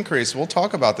nickel increase, we'll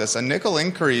talk about this, a nickel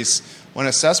increase when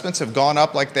assessments have gone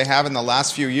up like they have in the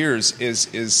last few years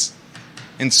is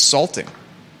insulting.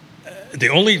 The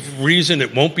only reason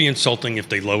it won't be insulting if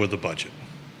they lower the budget.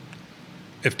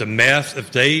 If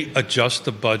they adjust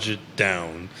the budget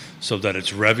down so that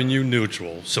it's revenue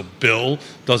neutral, so Bill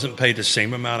doesn't pay the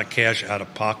same amount of cash out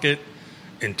of pocket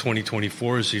in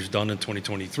 2024 as he's done in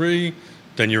 2023,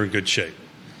 then you're in good shape.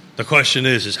 The question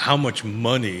is how much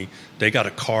money they got to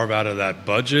carve out of that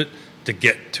budget to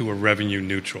get to a revenue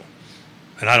neutral.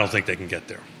 And I don't think they can get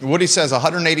there. Woody says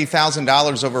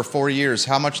 $180,000 over 4 years.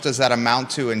 How much does that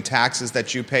amount to in taxes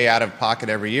that you pay out of pocket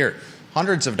every year?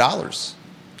 Hundreds of dollars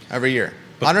every year.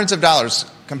 Hundreds of dollars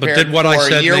compared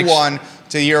for year one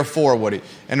to year 4, Woody.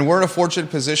 And we're in a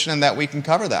fortunate position in that we can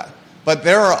cover that. But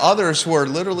there are others who are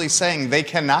literally saying they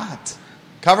cannot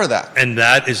cover that. And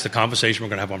that is the conversation we're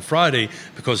going to have on Friday,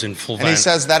 because in full. And he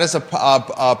says that is a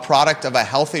product of a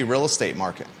healthy real estate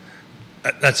market.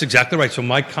 That's exactly right. So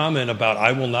my comment about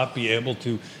I will not be able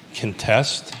to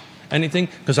contest anything,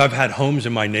 because I've had homes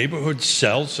in my neighborhood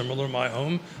sell similar to my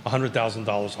home,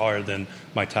 $100,000 higher than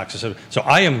my taxes. So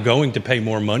I am going to pay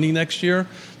more money next year.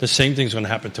 The same thing's going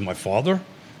to happen to my father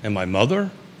and my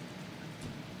mother,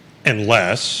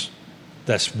 unless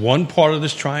that's one part of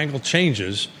this triangle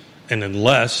changes, and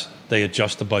unless they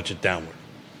adjust the budget downward.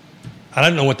 I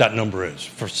don't know what that number is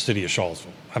for the city of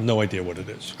Charlottesville. I have no idea what it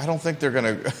is. I don't think they're going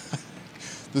to.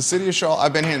 The city of Charlottesville.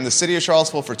 I've been here in the city of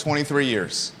Charlottesville for 23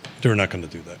 years. They're not going to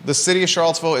do that. The city of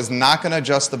Charlottesville is not going to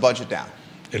adjust the budget down.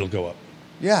 It'll go up.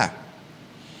 Yeah.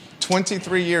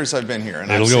 23 years I've been here. And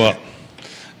it'll go up.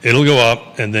 It'll go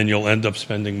up, and then you'll end up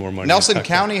spending more money. Nelson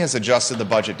County has adjusted the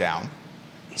budget down.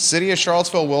 City of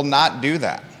Charlottesville will not do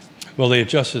that. Well, they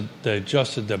adjusted their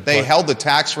budget. They held the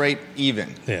tax rate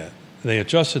even. Yeah. They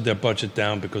adjusted their budget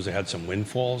down because they had some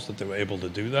windfalls that they were able to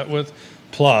do that with.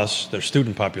 Plus, their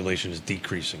student population is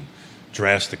decreasing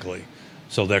drastically.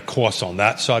 So their costs on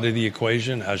that side of the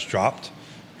equation has dropped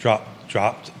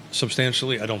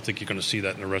substantially. I don't think you're going to see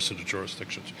that in the rest of the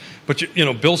jurisdictions. But, you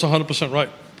know, Bill's 100% right.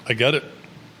 I get it.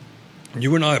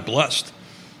 You and I are blessed.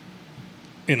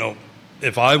 You know,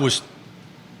 if I was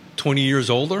 20 years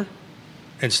older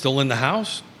and still in the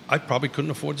house, I probably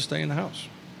couldn't afford to stay in the house.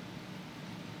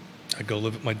 I'd go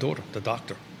live with my daughter,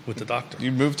 with the doctor.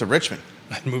 You'd move to Richmond.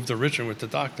 I'd move to Richmond with the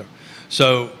doctor.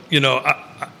 So, you know,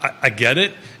 I get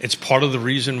it. It's part of the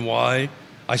reason why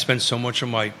I spend so much of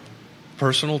my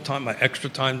personal time, my extra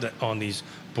time on these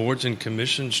boards and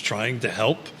commissions trying to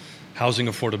help housing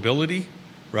affordability,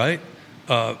 right,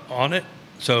 on it.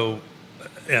 So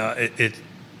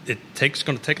it's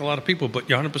going to take a lot of people, but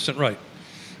you're 100% right.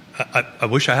 I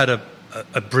wish I had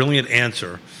a brilliant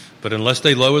answer, but unless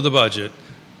they lower the budget,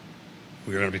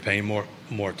 we're going to be paying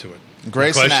more to it.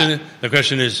 The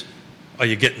question is, are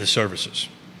you getting the services?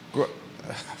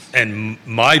 And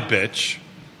my bitch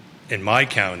in my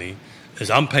county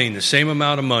is I'm paying the same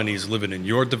amount of money as living in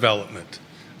your development,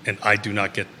 and I do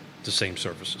not get the same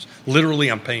services. Literally,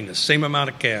 I'm paying the same amount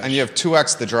of cash. And you have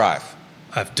 2x the drive.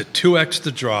 I have to 2x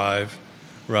the drive,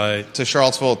 right? To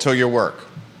Charlottesville to your work.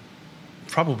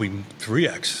 Probably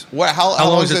 3x. How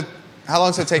long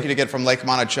does it take you to get from Lake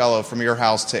Monticello from your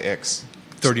house to Ix?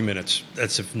 30 minutes.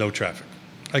 That's if no traffic.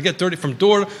 I get 30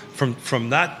 from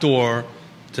that door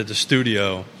to the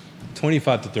studio,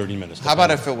 25 to 30 minutes. How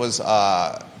about if it was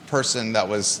a person that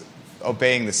was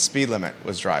obeying the speed limit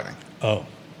was driving? Oh.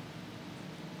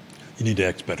 You need to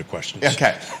ask better questions.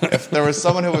 Okay. If there was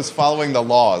someone who was following the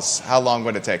laws, how long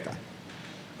would it take them?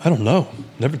 I don't know.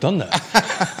 Never done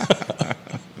that.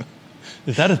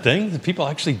 Is that a thing? Do people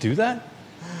actually do that?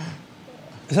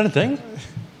 Is that a thing?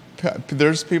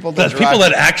 There's people that drive. People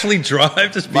that actually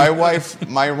drive to speed. My wife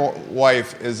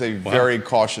is a very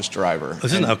cautious driver.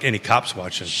 There's not any cops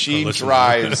watching. She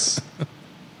drives.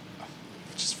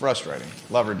 Which is frustrating.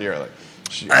 Love her dearly.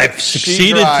 I've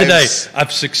succeeded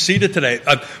today.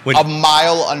 A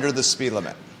mile under the speed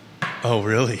limit. Oh,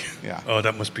 really? Yeah. Oh,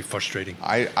 that must be frustrating.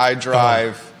 I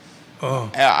drive.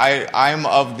 I'm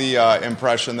of the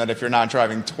impression that if you're not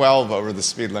driving 12 over the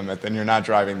speed limit, then you're not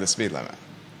driving the speed limit.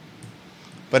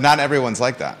 But not everyone's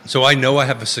like that. So I know I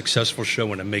have a successful show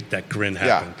when I make that grin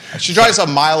happen. Yeah. She drives a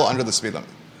mile under the speed limit.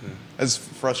 It's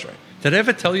frustrating. Did I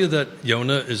ever tell you that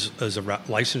Yonna is a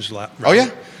licensed rapper? Oh, yeah?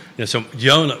 Yeah, so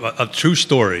Yonna, a true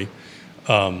story.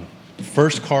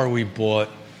 First car we bought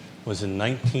was in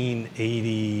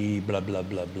 1980,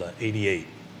 88.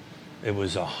 It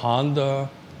was a Honda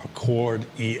Accord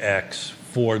EX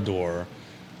 4-door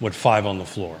with 5 on the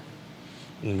floor.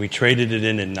 And we traded it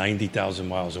in 90,000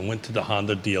 miles and went to the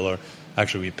Honda dealer.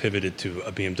 Actually, we pivoted to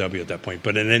a BMW at that point.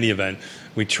 But in any event,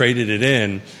 we traded it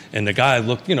in, and the guy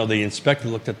looked, the inspector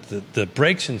looked at the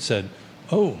brakes and said,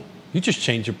 "Oh, you just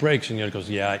changed your brakes." And Yonna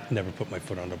goes, "Yeah, I never put my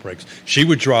foot on the brakes." She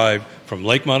would drive from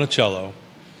Lake Monticello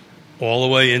all the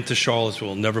way into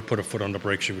Charlottesville, never put a foot on the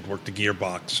brakes. She would work the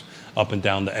gearbox up and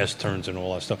down the S-turns and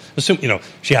all that stuff.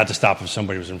 She had to stop if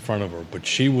somebody was in front of her, but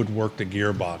she would work the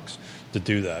gearbox to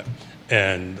do that.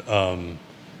 And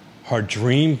her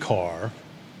dream car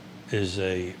is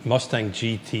a Mustang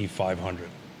GT 500.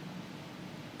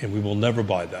 and we will never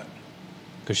buy that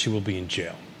because she will be in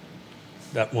jail.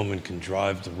 That woman can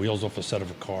drive the wheels off a set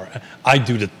of a car. I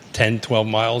do the 10, 12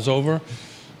 miles over.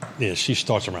 Yeah, she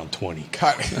starts around 20.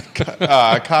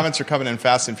 Comments are coming in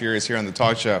fast and furious here on the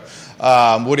talk show.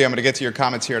 Woody, I'm going to get to your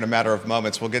comments here in a matter of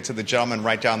moments. We'll get to the gentleman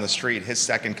right down the street, his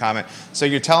second comment. So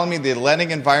you're telling me the lending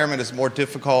environment is more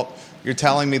difficult. You're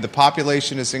telling me the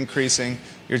population is increasing.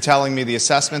 You're telling me the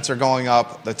assessments are going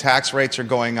up, the tax rates are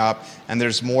going up, and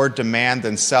there's more demand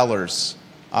than sellers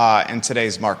in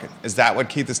today's market. Is that what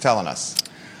Keith is telling us?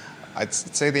 I'd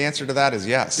say the answer to that is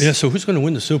yes. Yeah, so who's going to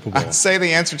win the Super Bowl? I'd say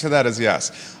the answer to that is yes.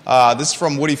 This is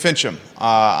from Woody Fincham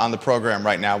on the program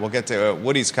right now. We'll get to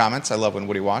Woody's comments. I love when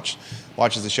Woody watches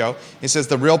the show. He says,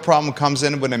 the real problem comes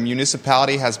in when a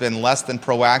municipality has been less than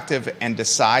proactive and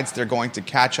decides they're going to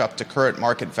catch up to current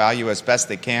market value as best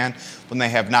they can when they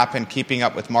have not been keeping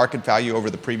up with market value over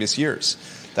the previous years.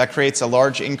 That creates a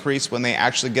large increase when they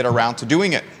actually get around to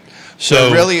doing it. So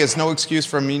there really is no excuse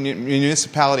for a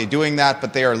municipality doing that,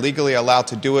 but they are legally allowed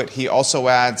to do it. He also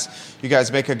adds, you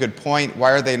guys make a good point. Why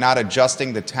are they not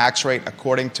adjusting the tax rate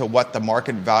according to what the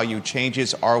market value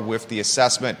changes are with the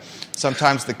assessment?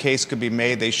 Sometimes the case could be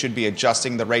made they should be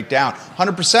adjusting the rate down.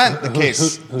 100% the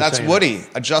case. That's Woody,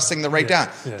 adjusting the rate down.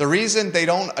 Yeah. The reason they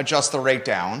don't adjust the rate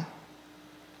down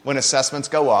when assessments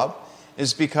go up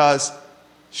is because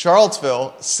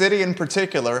Charlottesville, city in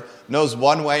particular, knows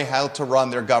one way how to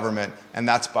run their government, and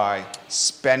that's by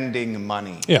spending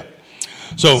money. Yeah.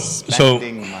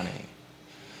 Spending money.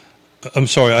 I'm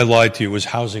sorry, I lied to you. It was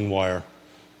Housing Wire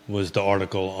was the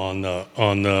article on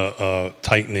the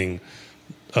tightening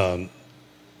the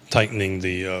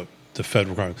Fed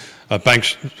requirement.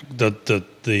 Banks.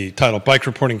 The title: Banks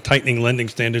reporting tightening lending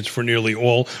standards for nearly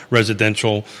all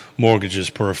residential mortgages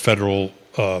per a federal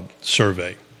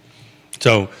survey.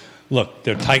 So, look,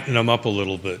 they're tightening them up a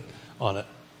little bit on it.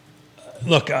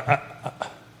 Look, I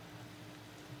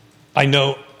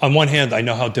know, on one hand, I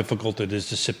know how difficult it is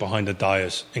to sit behind a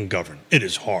dais and govern. It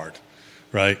is hard,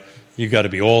 right? You got to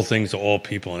be all things to all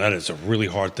people, and that is a really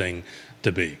hard thing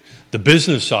to be. The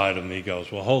business side of me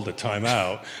goes, well, hold the time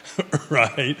out,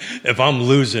 right? If I'm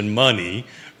losing money,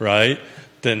 right,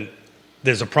 then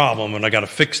there's a problem, and I got to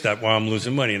fix that while I'm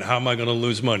losing money. And how am I going to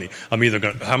lose money? How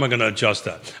am I going to adjust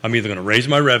that? I'm either going to raise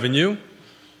my revenue,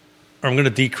 or I'm going to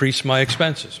decrease my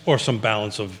expenses, or some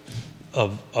balance of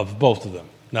both of them.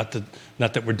 Not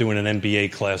that we're doing an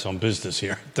MBA class on business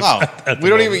here. You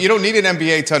don't need an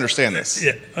MBA to understand this.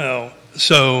 Yeah. Well,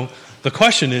 so the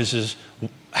question is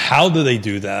how do they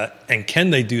do that, and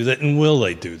can they do that, and will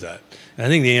they do that? And I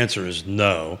think the answer is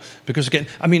no, because again,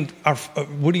 I mean,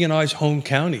 Woody and I's home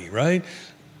county, right?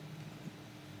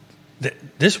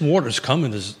 This water's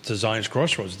coming to Zion's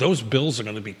Crossroads. Those bills are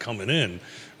going to be coming in,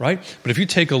 right? But if you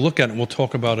take a look at it, and we'll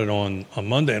talk about it on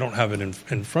Monday. I don't have it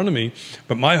in front of me,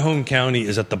 but my home county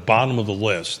is at the bottom of the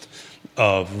list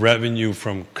of revenue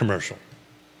from commercial.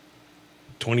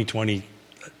 2020,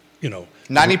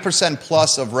 90%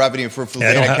 plus of revenue for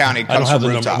Fulton County comes from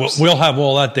rooftops. We'll have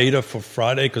all that data for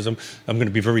Friday because I'm going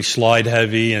to be very slide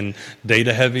heavy and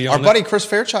data heavy on Our buddy Chris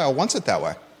Fairchild wants it that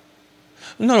way.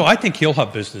 No, I think he'll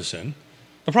have business in.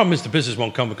 The problem is the business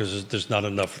won't come because there's not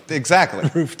enough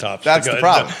rooftops. That's the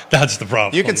problem. That's the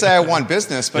problem. You can say I want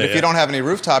business, but if you don't have any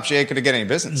rooftops, you ain't going to get any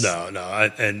business. No.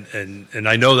 And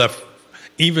I know that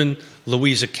even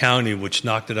Louisa County, which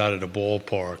knocked it out of the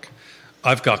ballpark,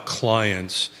 I've got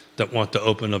clients that want to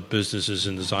open up businesses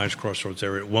in the Zion's Crossroads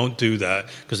area. Won't do that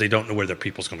because they don't know where their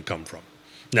people's going to come from.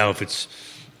 Now, if it's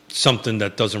something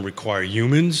that doesn't require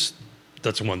humans,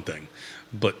 that's one thing.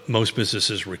 But most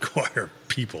businesses require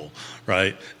people,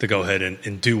 right, to go ahead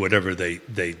and do whatever they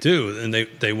do, and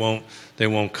they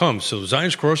won't come. So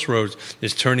Zion's Crossroads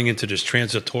is turning into this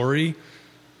transitory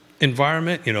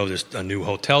environment. There's a new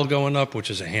hotel going up, which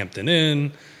is a Hampton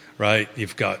Inn, right?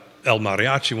 You've got El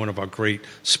Mariachi, one of our great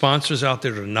sponsors out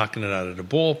there that are knocking it out of the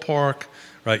ballpark,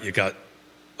 right? You got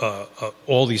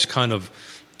all these kind of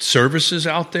services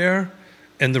out there,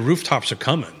 and the rooftops are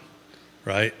coming,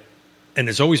 right? And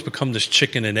it's always become this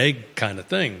chicken and egg kind of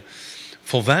thing.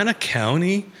 Fulton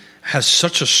County has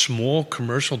such a small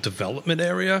commercial development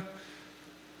area.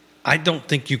 I don't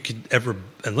think you could ever,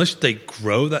 unless they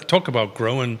grow that, talk about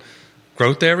growing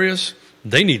growth areas,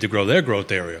 they need to grow their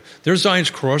growth area. Their Zion's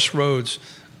Crossroads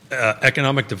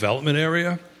economic development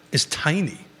area is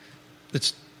tiny.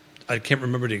 I can't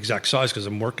remember the exact size because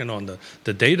I'm working on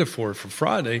the data for it for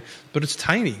Friday, but it's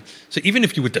tiny. So even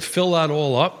if you were to fill that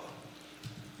all up,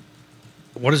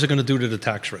 what is it going to do to the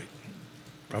tax rate?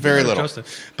 Probably very little.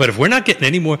 But if we're not getting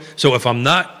any more, so if I'm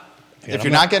not If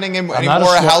you're not getting any more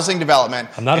smart, housing development,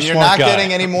 I'm not and a you're smart not guy.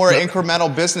 getting any more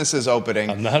incremental businesses opening,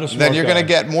 I'm not a smart then you're guy. going to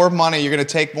get more money. You're going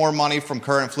to take more money from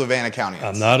current Fluvanna Countyans.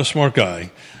 I'm not a smart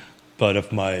guy, but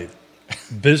if my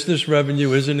business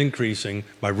revenue isn't increasing,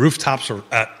 my rooftops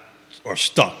are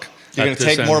stuck. You're going to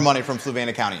take more money from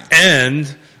Fluvanna Countyans.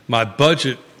 And my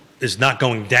budget is not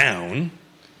going down,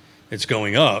 it's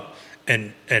going up.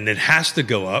 And it has to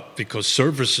go up because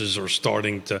services are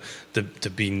starting to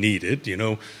be needed. You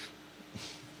know,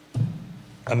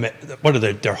 what are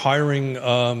they? They're hiring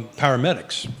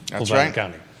paramedics. That's Fluvanna right.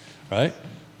 County, right?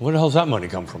 Where the hell's that money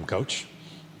come from, Coach?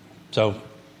 So,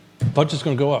 budget's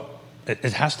going to go up.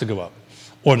 It has to go up,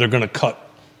 or they're going to cut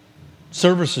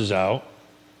services out.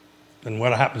 And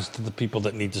what happens to the people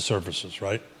that need the services,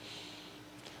 right?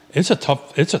 It's a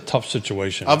tough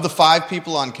situation. Of the 5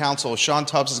 people on council, Sean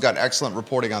Tubbs has got excellent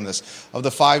reporting on this. Of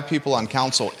the 5 people on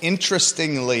council,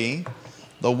 interestingly,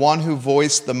 the one who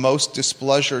voiced the most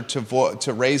displeasure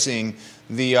to raising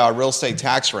the real estate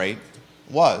tax rate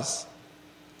was,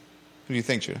 who do you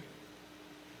think, Judah?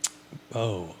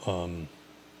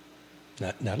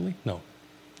 Natalie? No.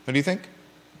 Who do you think?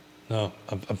 No.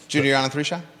 Judah, you're on a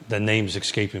 3-shot? The name's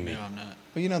escaping me. No, I'm not.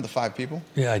 Well, you know the 5 people.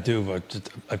 Yeah, I do. But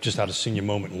I've just had a senior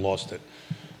moment and lost it.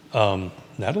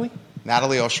 Natalie?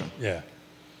 Natalie Ostrom. Yeah.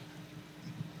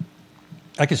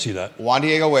 I can see that. Juan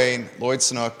Diego Wade, Lloyd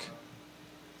Snook,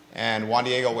 and Juan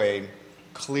Diego Wade,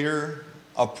 clear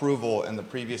approval in the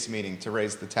previous meeting to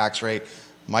raise the tax rate.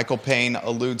 Michael Payne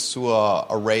alludes to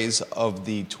a raise of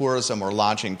the tourism or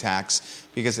lodging tax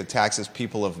because it taxes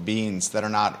people of means that are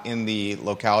not in the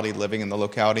locality, living in the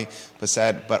locality,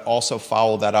 but also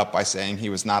followed that up by saying he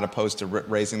was not opposed to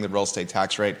raising the real estate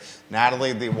tax rate.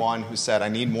 Natalie, the one who said, I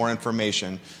need more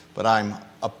information, but I'm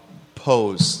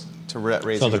opposed to raising the real estate tax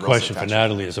rate. So the question for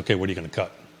Natalie is, okay, what are you going to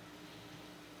cut?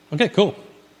 Okay, cool.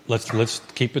 Let's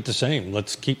keep it the same.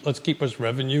 Let's keep us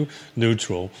revenue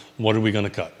neutral. What are we going to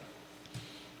cut?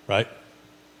 Right?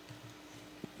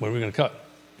 What are we going to cut?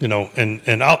 You know,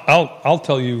 and I'll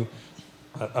tell you,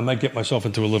 I might get myself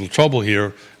into a little trouble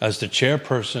here as the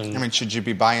chairperson. I mean, should you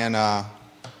be buying a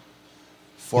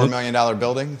 $4 million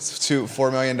building?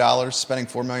 $4 million, spending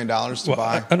 $4 million to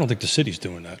buy? I don't think the city's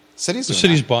doing that. The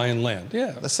city's buying land.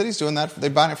 Yeah, the city's doing that. They're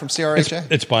buying it from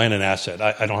CRHA. It's buying an asset.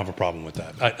 I don't have a problem with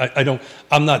that. I don't.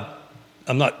 I'm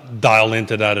not dialed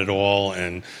into that at all.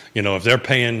 And you know, if they're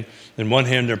paying, in one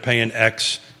hand they're paying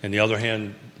X, and the other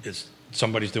hand is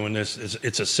somebody's doing this.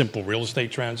 It's a simple real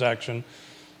estate transaction.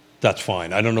 That's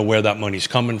fine. I don't know where that money's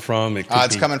coming from.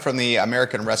 It's coming from the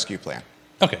American Rescue Plan.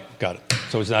 Okay, got it.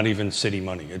 So it's not even city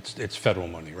money. It's federal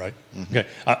money, right? Mm-hmm. Okay.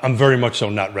 I'm very much so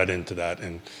not read into that,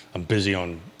 and I'm busy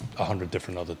on 100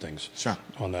 different other things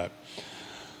on that.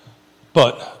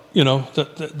 But you know,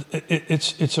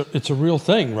 it's a real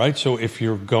thing, right? So if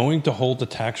you're going to hold the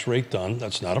tax rate down,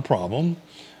 that's not a problem.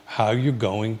 How you're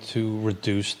going to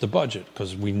reduce the budget?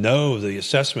 Because we know the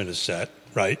assessment is set,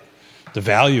 right? The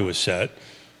value is set,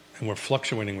 and we're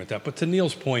fluctuating with that. But to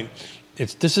Neil's point,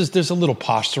 there's a little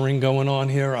posturing going on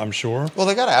here, I'm sure. Well,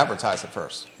 they got to advertise it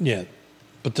first. Yeah,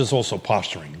 but there's also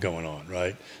posturing going on,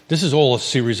 right? This is all a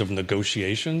series of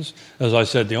negotiations. As I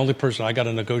said, the only person I got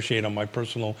to negotiate on my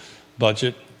personal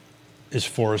budget is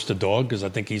Forrest the dog, because I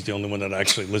think he's the only one that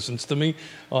actually listens to me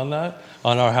on that,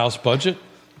 on our house budget.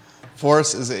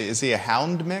 Forrest, is he a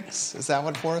hound mix? Is that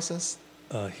what Forrest is?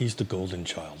 He's the golden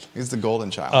child. He's the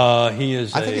golden child. He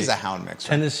is. I think he's a hound mix.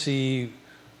 Right? Tennessee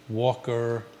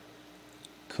Walker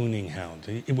Cooning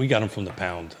Hound. We got him from the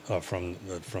pound, from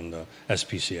the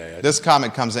SPCA. This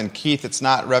comment comes in, Keith. It's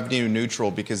not revenue neutral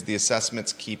because the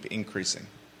assessments keep increasing.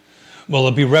 Well,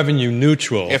 it'll be revenue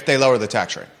neutral if they lower the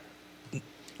tax rate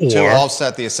to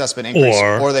offset the assessment increase,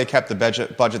 or they kept the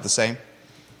budget the same.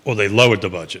 Or they lowered the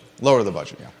budget. Lower the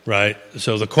budget, yeah. Right?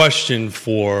 So the question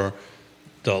for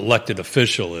the elected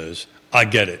official is, I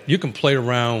get it. You can play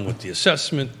around with the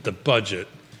assessment, the budget,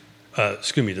 the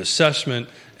assessment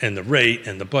and the rate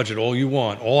and the budget all you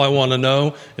want. All I want to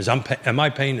know is, am I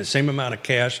paying the same amount of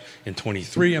cash in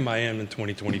 23 as I am in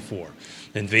 2024?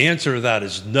 And if the answer to that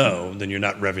is no, then you're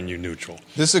not revenue neutral.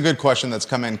 This is a good question that's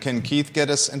come in. Can Keith get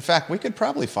us? In fact, we could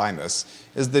probably find this.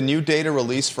 Is the new data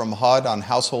released from HUD on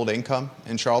household income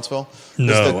in Charlottesville?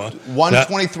 No.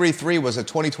 123.3 was a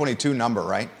 2022 number,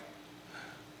 right?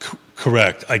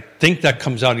 Correct. I think that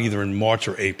comes out either in March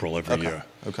or April every year.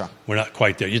 Okay. We're not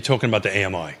quite there. You're talking about the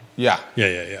AMI. Yeah.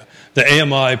 Yeah. The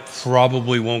AMI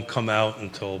probably won't come out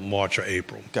until March or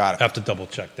April. Got it. I have to double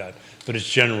check that. But it's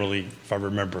generally, if I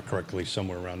remember correctly,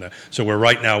 somewhere around there. So we're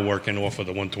right now working off of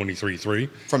the 123.3.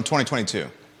 From 2022.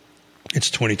 It's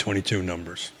 2022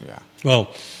 numbers. Yeah.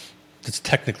 Well, it's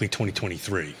technically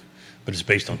 2023. but it's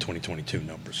based on 2022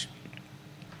 numbers.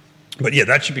 But yeah,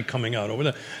 that should be coming out over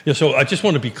there. Yeah, so I just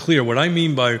want to be clear. What I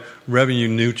mean by revenue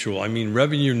neutral, I mean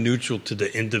revenue neutral to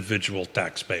the individual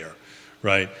taxpayer,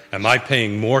 right? Am I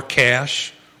paying more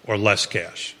cash or less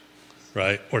cash,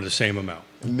 right? Or the same amount?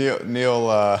 Neil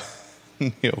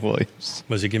Williams.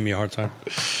 Was he giving me a hard time?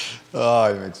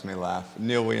 Oh, it makes me laugh.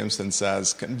 Neil Williamson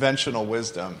says, conventional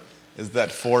wisdom is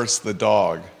that Forrest the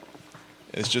dog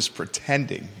is just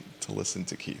pretending to listen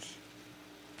to Keith.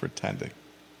 Pretending.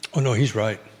 Oh, no, he's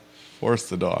right. Forrest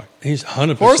the dog. He's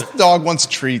 100%. Forrest the dog wants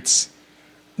treats.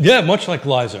 Yeah, much like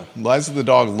Liza. Liza the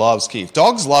dog loves Keith.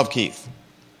 Dogs love Keith.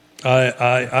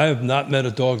 I have not met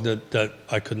a dog that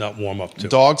I could not warm up to.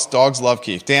 Dogs love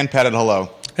Keith. Dan Pettit, hello.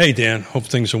 Hey, Dan. Hope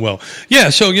things are well. Yeah,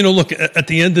 so, look, at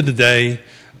the end of the day,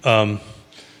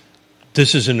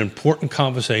 this is an important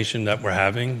conversation that we're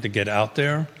having to get out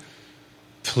there.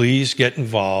 Please get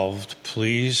involved.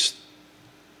 Please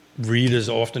read as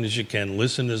often as you can.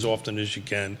 Listen as often as you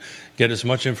can. Get as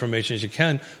much information as you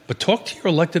can. But talk to your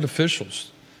elected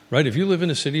officials, right? If you live in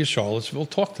the city of Charlottesville,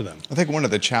 talk to them. I think one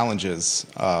of the challenges...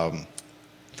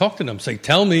 talk to them. Say,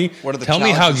 tell me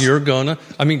how you're going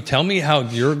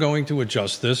to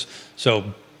adjust this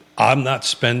so I'm not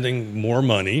spending more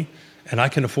money and I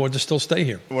can afford to still stay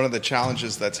here. One of the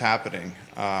challenges that's happening,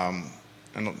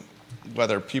 and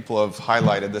whether people have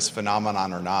highlighted this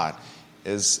phenomenon or not,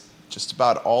 is just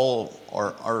about all,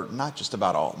 or not just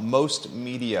about all, most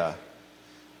media,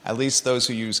 at least those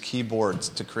who use keyboards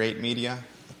to create media,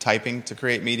 typing to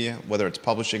create media, whether it's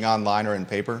publishing online or in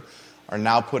paper, are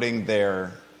now putting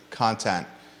their content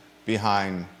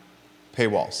behind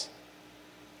paywalls.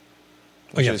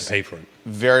 Oh, you have to pay for it.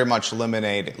 Very much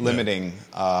limiting.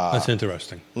 That's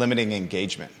interesting. Limiting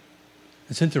engagement.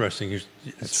 It's interesting.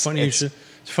 It's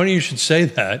funny you should say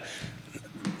that.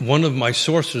 One of my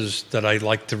sources that I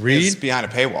like to read is behind a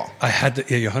paywall. I had to.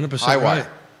 Yeah, you're 100% right.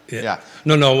 Yeah.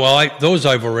 No. Well, those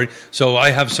I've already. So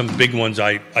I have some big ones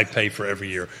I pay for every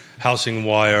year: Housing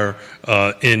Wire,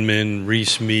 Inman,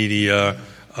 Reese Media.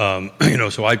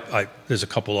 So I there's a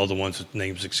couple other ones that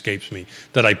names escapes me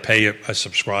that I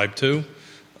subscribe to.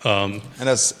 And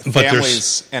as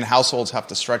families and households have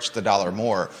to stretch the dollar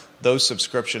more, those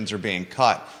subscriptions are being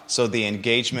cut. So the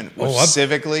engagement with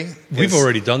civically... We've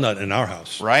already done that in our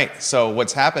house. Right. So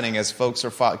what's happening is folks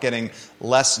are getting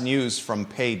less news from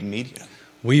paid media.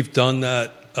 We've done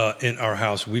that in our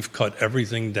house. We've cut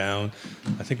everything down.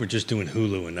 I think we're just doing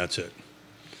Hulu, and that's it.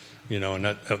 And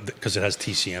that because it has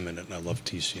TCM in it, and I love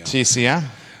TCM. TCM?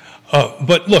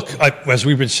 But look, as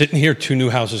we've been sitting here, 2 new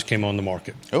houses came on the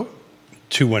market. Oh.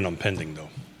 2 went on pending, though.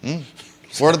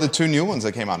 What are the 2 new ones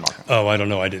that came on market? Oh, I don't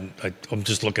know. I'm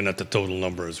just looking at the total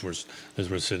number as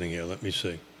we're sitting here. Let me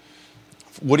see.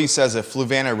 Woody says if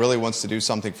Fluvanna really wants to do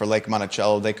something for Lake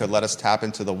Monticello, they could let us tap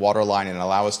into the water line and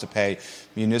allow us to pay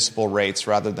municipal rates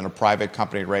rather than a private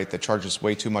company rate that charges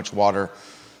way too much water.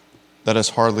 That is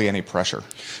hardly any pressure.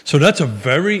 So that's a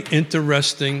very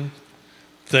interesting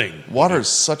thing. Water is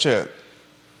such a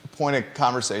point of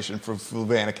conversation for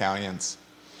Fluvanna Countyans.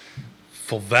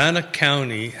 Fluvanna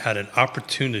County had an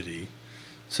opportunity.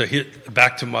 So here,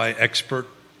 back to my expert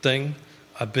thing.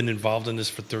 I've been involved in this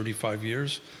for 35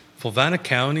 years. Fluvanna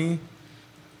County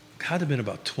had to have been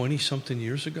about 20-something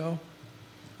years ago.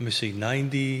 Let me see,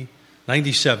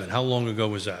 97. How long ago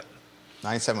was that?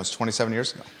 97 was 27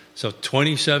 years ago. So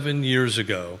 27 years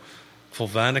ago,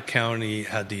 Fluvanna County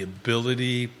had the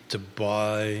ability to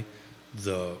buy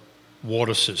the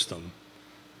water system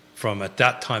from, at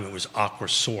that time, it was Aqua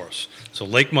Source. So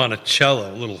Lake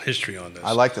Monticello, a little history on this.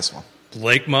 I like this one.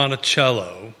 Lake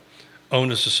Monticello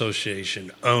Owners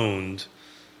Association owned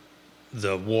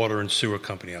the water and sewer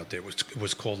company out there. It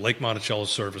was called Lake Monticello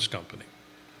Service Company.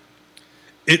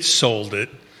 It sold it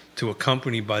to a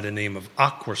company by the name of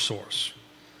Aqua Source,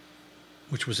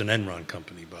 which was an Enron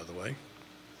company, by the way.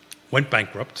 Went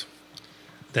bankrupt.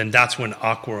 Then that's when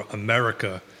Aqua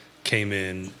America came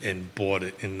in and bought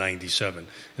it in 97.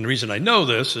 And the reason I know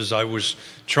this is I was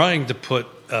trying to put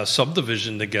a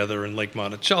subdivision together in Lake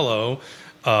Monticello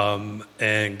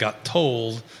and got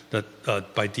told that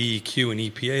by DEQ and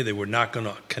EPA they were not going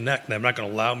to connect. They're not going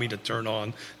to allow me to turn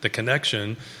on the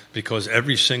connection because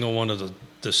every single one of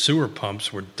the sewer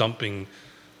pumps were dumping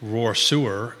raw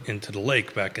sewer into the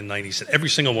lake back in 97. Every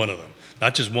single one of them.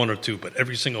 Not just 1 or 2, but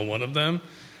every single one of them.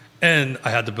 And I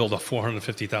had to build a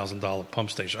 $450,000 pump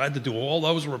station. I had to do all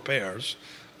those repairs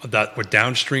that were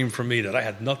downstream from me that I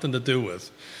had nothing to do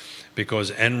with because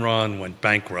Enron went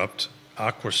bankrupt,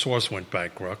 Aqua Source went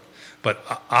bankrupt, but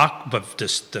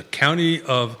the county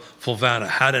of Fluvanna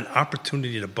had an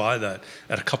opportunity to buy that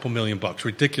at $2 million,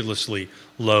 ridiculously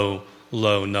low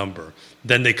low number.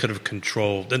 Then they could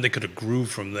have grew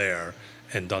from there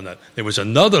and done that. There was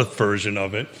another version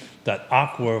of it that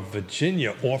Aqua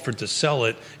Virginia offered to sell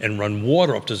it and run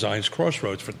water up to Zion's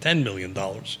Crossroads for $10 million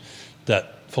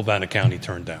that Fluvanna County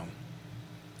turned down.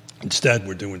 Instead,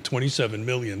 we're doing $27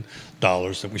 million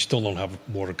that we still don't have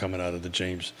water coming out of the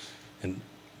James. And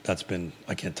that's been,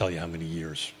 I can't tell you how many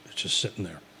years. It's just sitting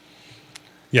there.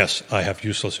 Yes, I have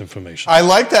useless information. I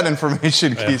like that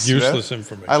information, Keith Smith. Useless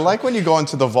information. I like when you go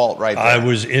into the vault right there. I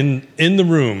was in the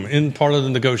room, in part of the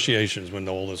negotiations when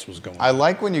all this was going on. I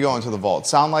like when you go into the vault.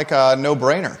 Sound like a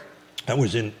no-brainer. I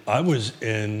was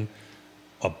in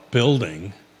a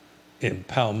building in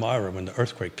Palmyra when the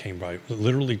earthquake came by,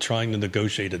 literally trying to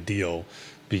negotiate a deal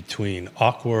between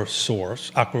Aqua Virginia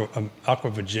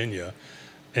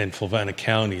and Fluvanna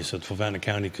County so that Fluvanna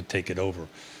County could take it over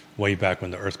way back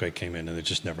when the earthquake came in, and it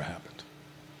just never happened.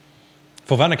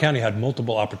 Fluvanna County had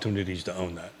multiple opportunities to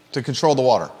own that. To control the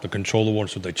water. To control the water,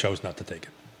 so they chose not to take it.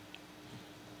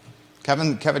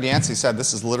 Kevin Yancey said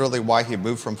this is literally why he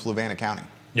moved from Fluvanna County.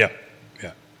 Yeah.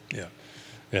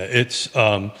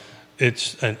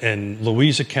 And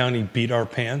Louisa County beat our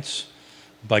pants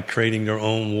by creating their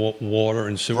own water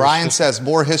and sewer. Brian says,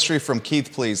 more history from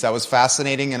Keith, please. That was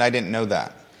fascinating, and I didn't know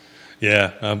that.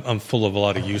 Yeah, I'm full of a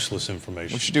lot of useless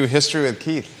information. We should do history with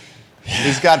Keith.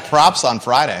 He's got props on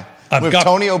Friday. With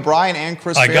Tony O'Brien and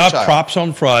Chris Fairchild. I got props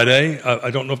on Friday. I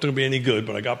don't know if they're going to be any good,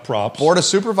 but I got props. Board of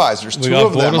Supervisors, two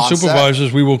of them on set. Board of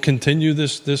Supervisors. We will continue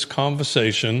this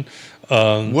conversation.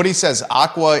 Woody says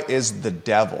Aqua is the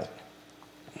devil.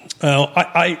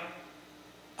 I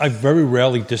very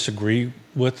rarely disagree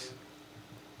with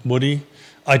Woody.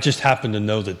 I just happen to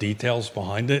know the details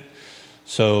behind it.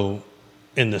 So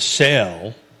in the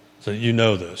sale, so you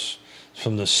know this,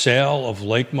 from the sale of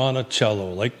Lake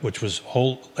Monticello, Lake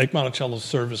Monticello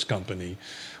Service Company,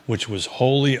 which was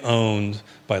wholly owned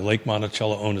by Lake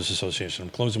Monticello Owners Association. I'm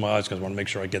closing my eyes because I want to make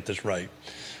sure I get this right.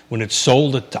 When it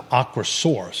sold it to Aqua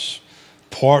Source,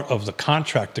 part of the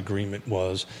contract agreement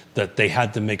was that they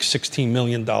had to make $16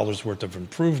 million worth of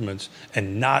improvements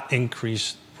and not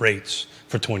increase rates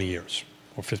for 20 years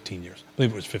or 15 years. I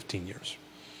believe it was 15 years.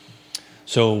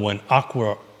 So when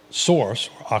Aqua Source,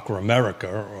 or Aqua America,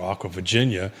 or Aqua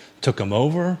Virginia took them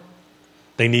over,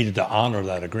 they needed to honor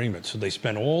that agreement. So they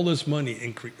spent all this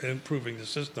money improving the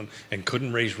system and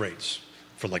couldn't raise rates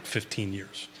for like 15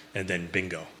 years. And then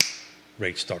bingo,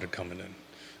 rates started coming in.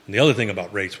 And the other thing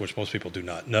about rates, which most people do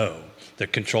not know, they're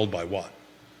controlled by what?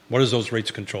 What is those rates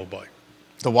controlled by?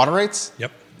 The water rates?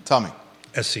 Yep. Tell me.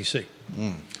 SEC.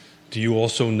 Do you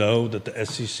also know that the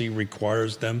SEC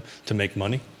requires them to make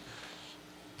money?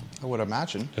 I would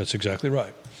imagine. That's exactly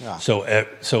right. Yeah.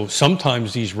 So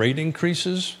sometimes these rate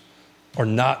increases are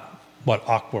not what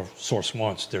Aqua Source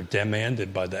wants. They're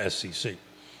demanded by the SEC.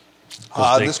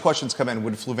 This question's come in.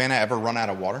 Would Fluvanna ever run out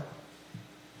of water?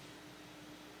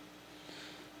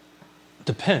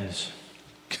 Depends.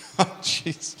 Oh,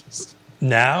 Jesus.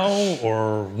 Now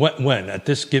or when? At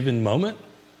this given moment?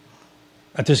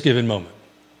 At this given moment.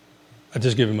 At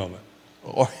this given moment.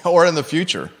 Or in the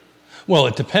future. Well,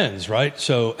 it depends, right?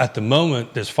 So at the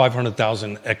moment, there's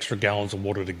 500,000 extra gallons of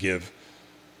water to give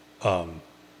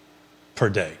per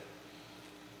day.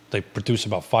 They produce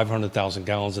about 500,000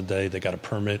 gallons a day. They got a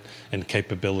permit and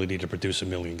capability to produce 1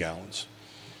 million gallons.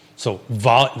 So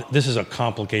this is a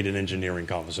complicated engineering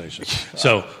conversation.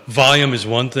 So volume is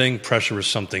one thing, pressure is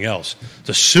something else.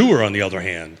 The sewer, on the other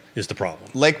hand, is the problem.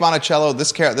 Lake Monticello,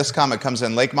 this comment comes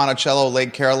in. Lake Monticello,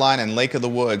 Lake Caroline, and Lake of the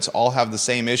Woods all have the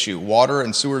same issue. Water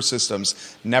and sewer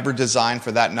systems never designed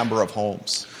for that number of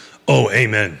homes. Oh,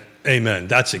 amen. Amen.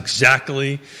 That's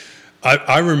exactly...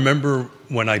 I remember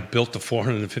when I built the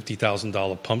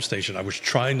 $450,000 pump station, I was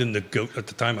trying to at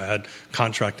the time I had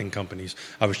contracting companies.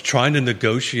 I was trying to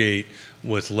negotiate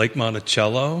with Lake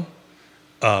Monticello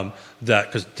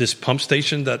because this pump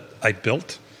station that I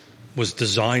built was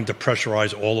designed to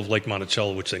pressurize all of Lake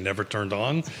Monticello, which they never turned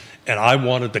on. And I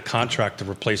wanted the contract to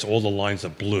replace all the lines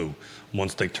that blew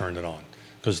once they turned it on.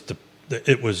 Because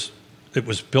it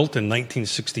was built in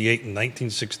 1968 and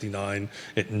 1969.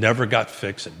 It never got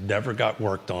fixed. It never got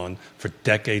worked on for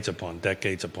decades upon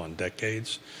decades upon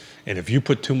decades. And if you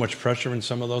put too much pressure in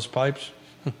some of those pipes,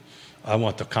 I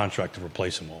want the contract to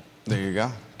replace them all. There you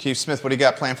go. Keith Smith, what do you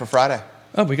got planned for Friday?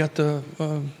 Oh, we got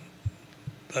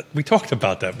we talked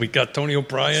about that. We got Tony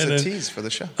O'Brien. It's a tease for the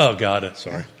show. Oh, got it.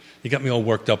 Sorry. Yeah. You got me all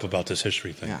worked up about this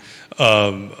history thing. Yeah.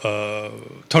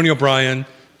 Tony O'Brien,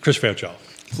 Chris Fairchild.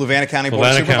 Fluvanna County Board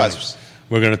of Supervisors.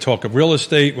 We're going to talk of real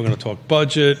estate. We're going to talk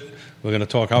budget. We're going to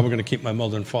talk how we're going to keep my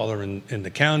mother and father in the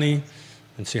county.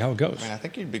 and see how it goes. I mean, I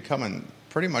think you're becoming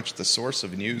pretty much the source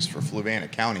of news for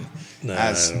Fluvanna County, No,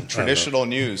 as I don't traditional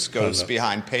news goes know.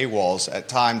 behind paywalls at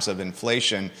times of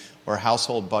inflation where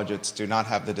household budgets do not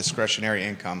have the discretionary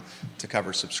income to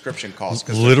cover subscription costs.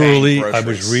 'Cause they're paying Literally, I was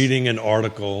groceries. reading an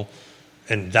article,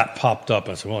 and that popped up.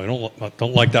 I said, well, I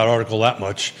don't like that article that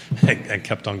much, and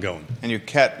kept on going. And you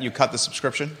cut the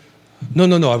subscription? No.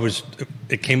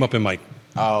 It came up in my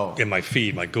Oh, in my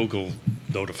feed, my Google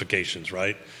notifications,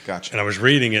 right? Gotcha. And I was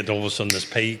reading it, and all of a sudden this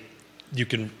you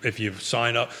can, if you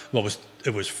sign up,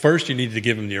 it was first you needed to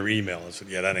give them your email. I said,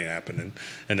 yeah, that ain't happening.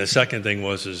 And the second thing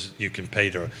is you can pay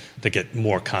to get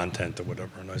more content or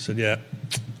whatever. And I said, yeah,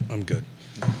 I'm good.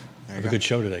 Have a good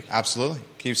show today. Absolutely.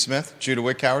 Keith Smith, Judah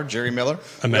Wickhauer, Jerry Miller.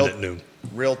 I'm at noon.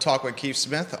 Real Talk with Keith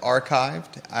Smith,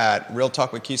 archived at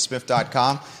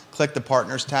realtalkwithkeithsmith.com. Click the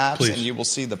Partners tabs, Please. and you will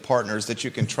see the partners that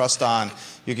you can trust on,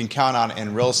 you can count on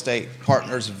in real estate,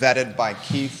 partners vetted by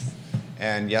Keith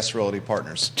and Yes Realty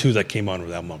Partners. 2 that came on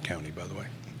with Albemarle County, by the way.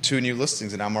 2 new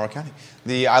listings in Albemarle County.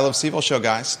 The I Love CVille show,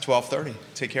 guys, 12:30.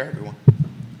 Take care, everyone.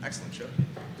 Excellent show.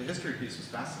 The history piece was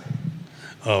fascinating.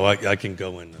 Oh, I can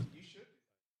go in.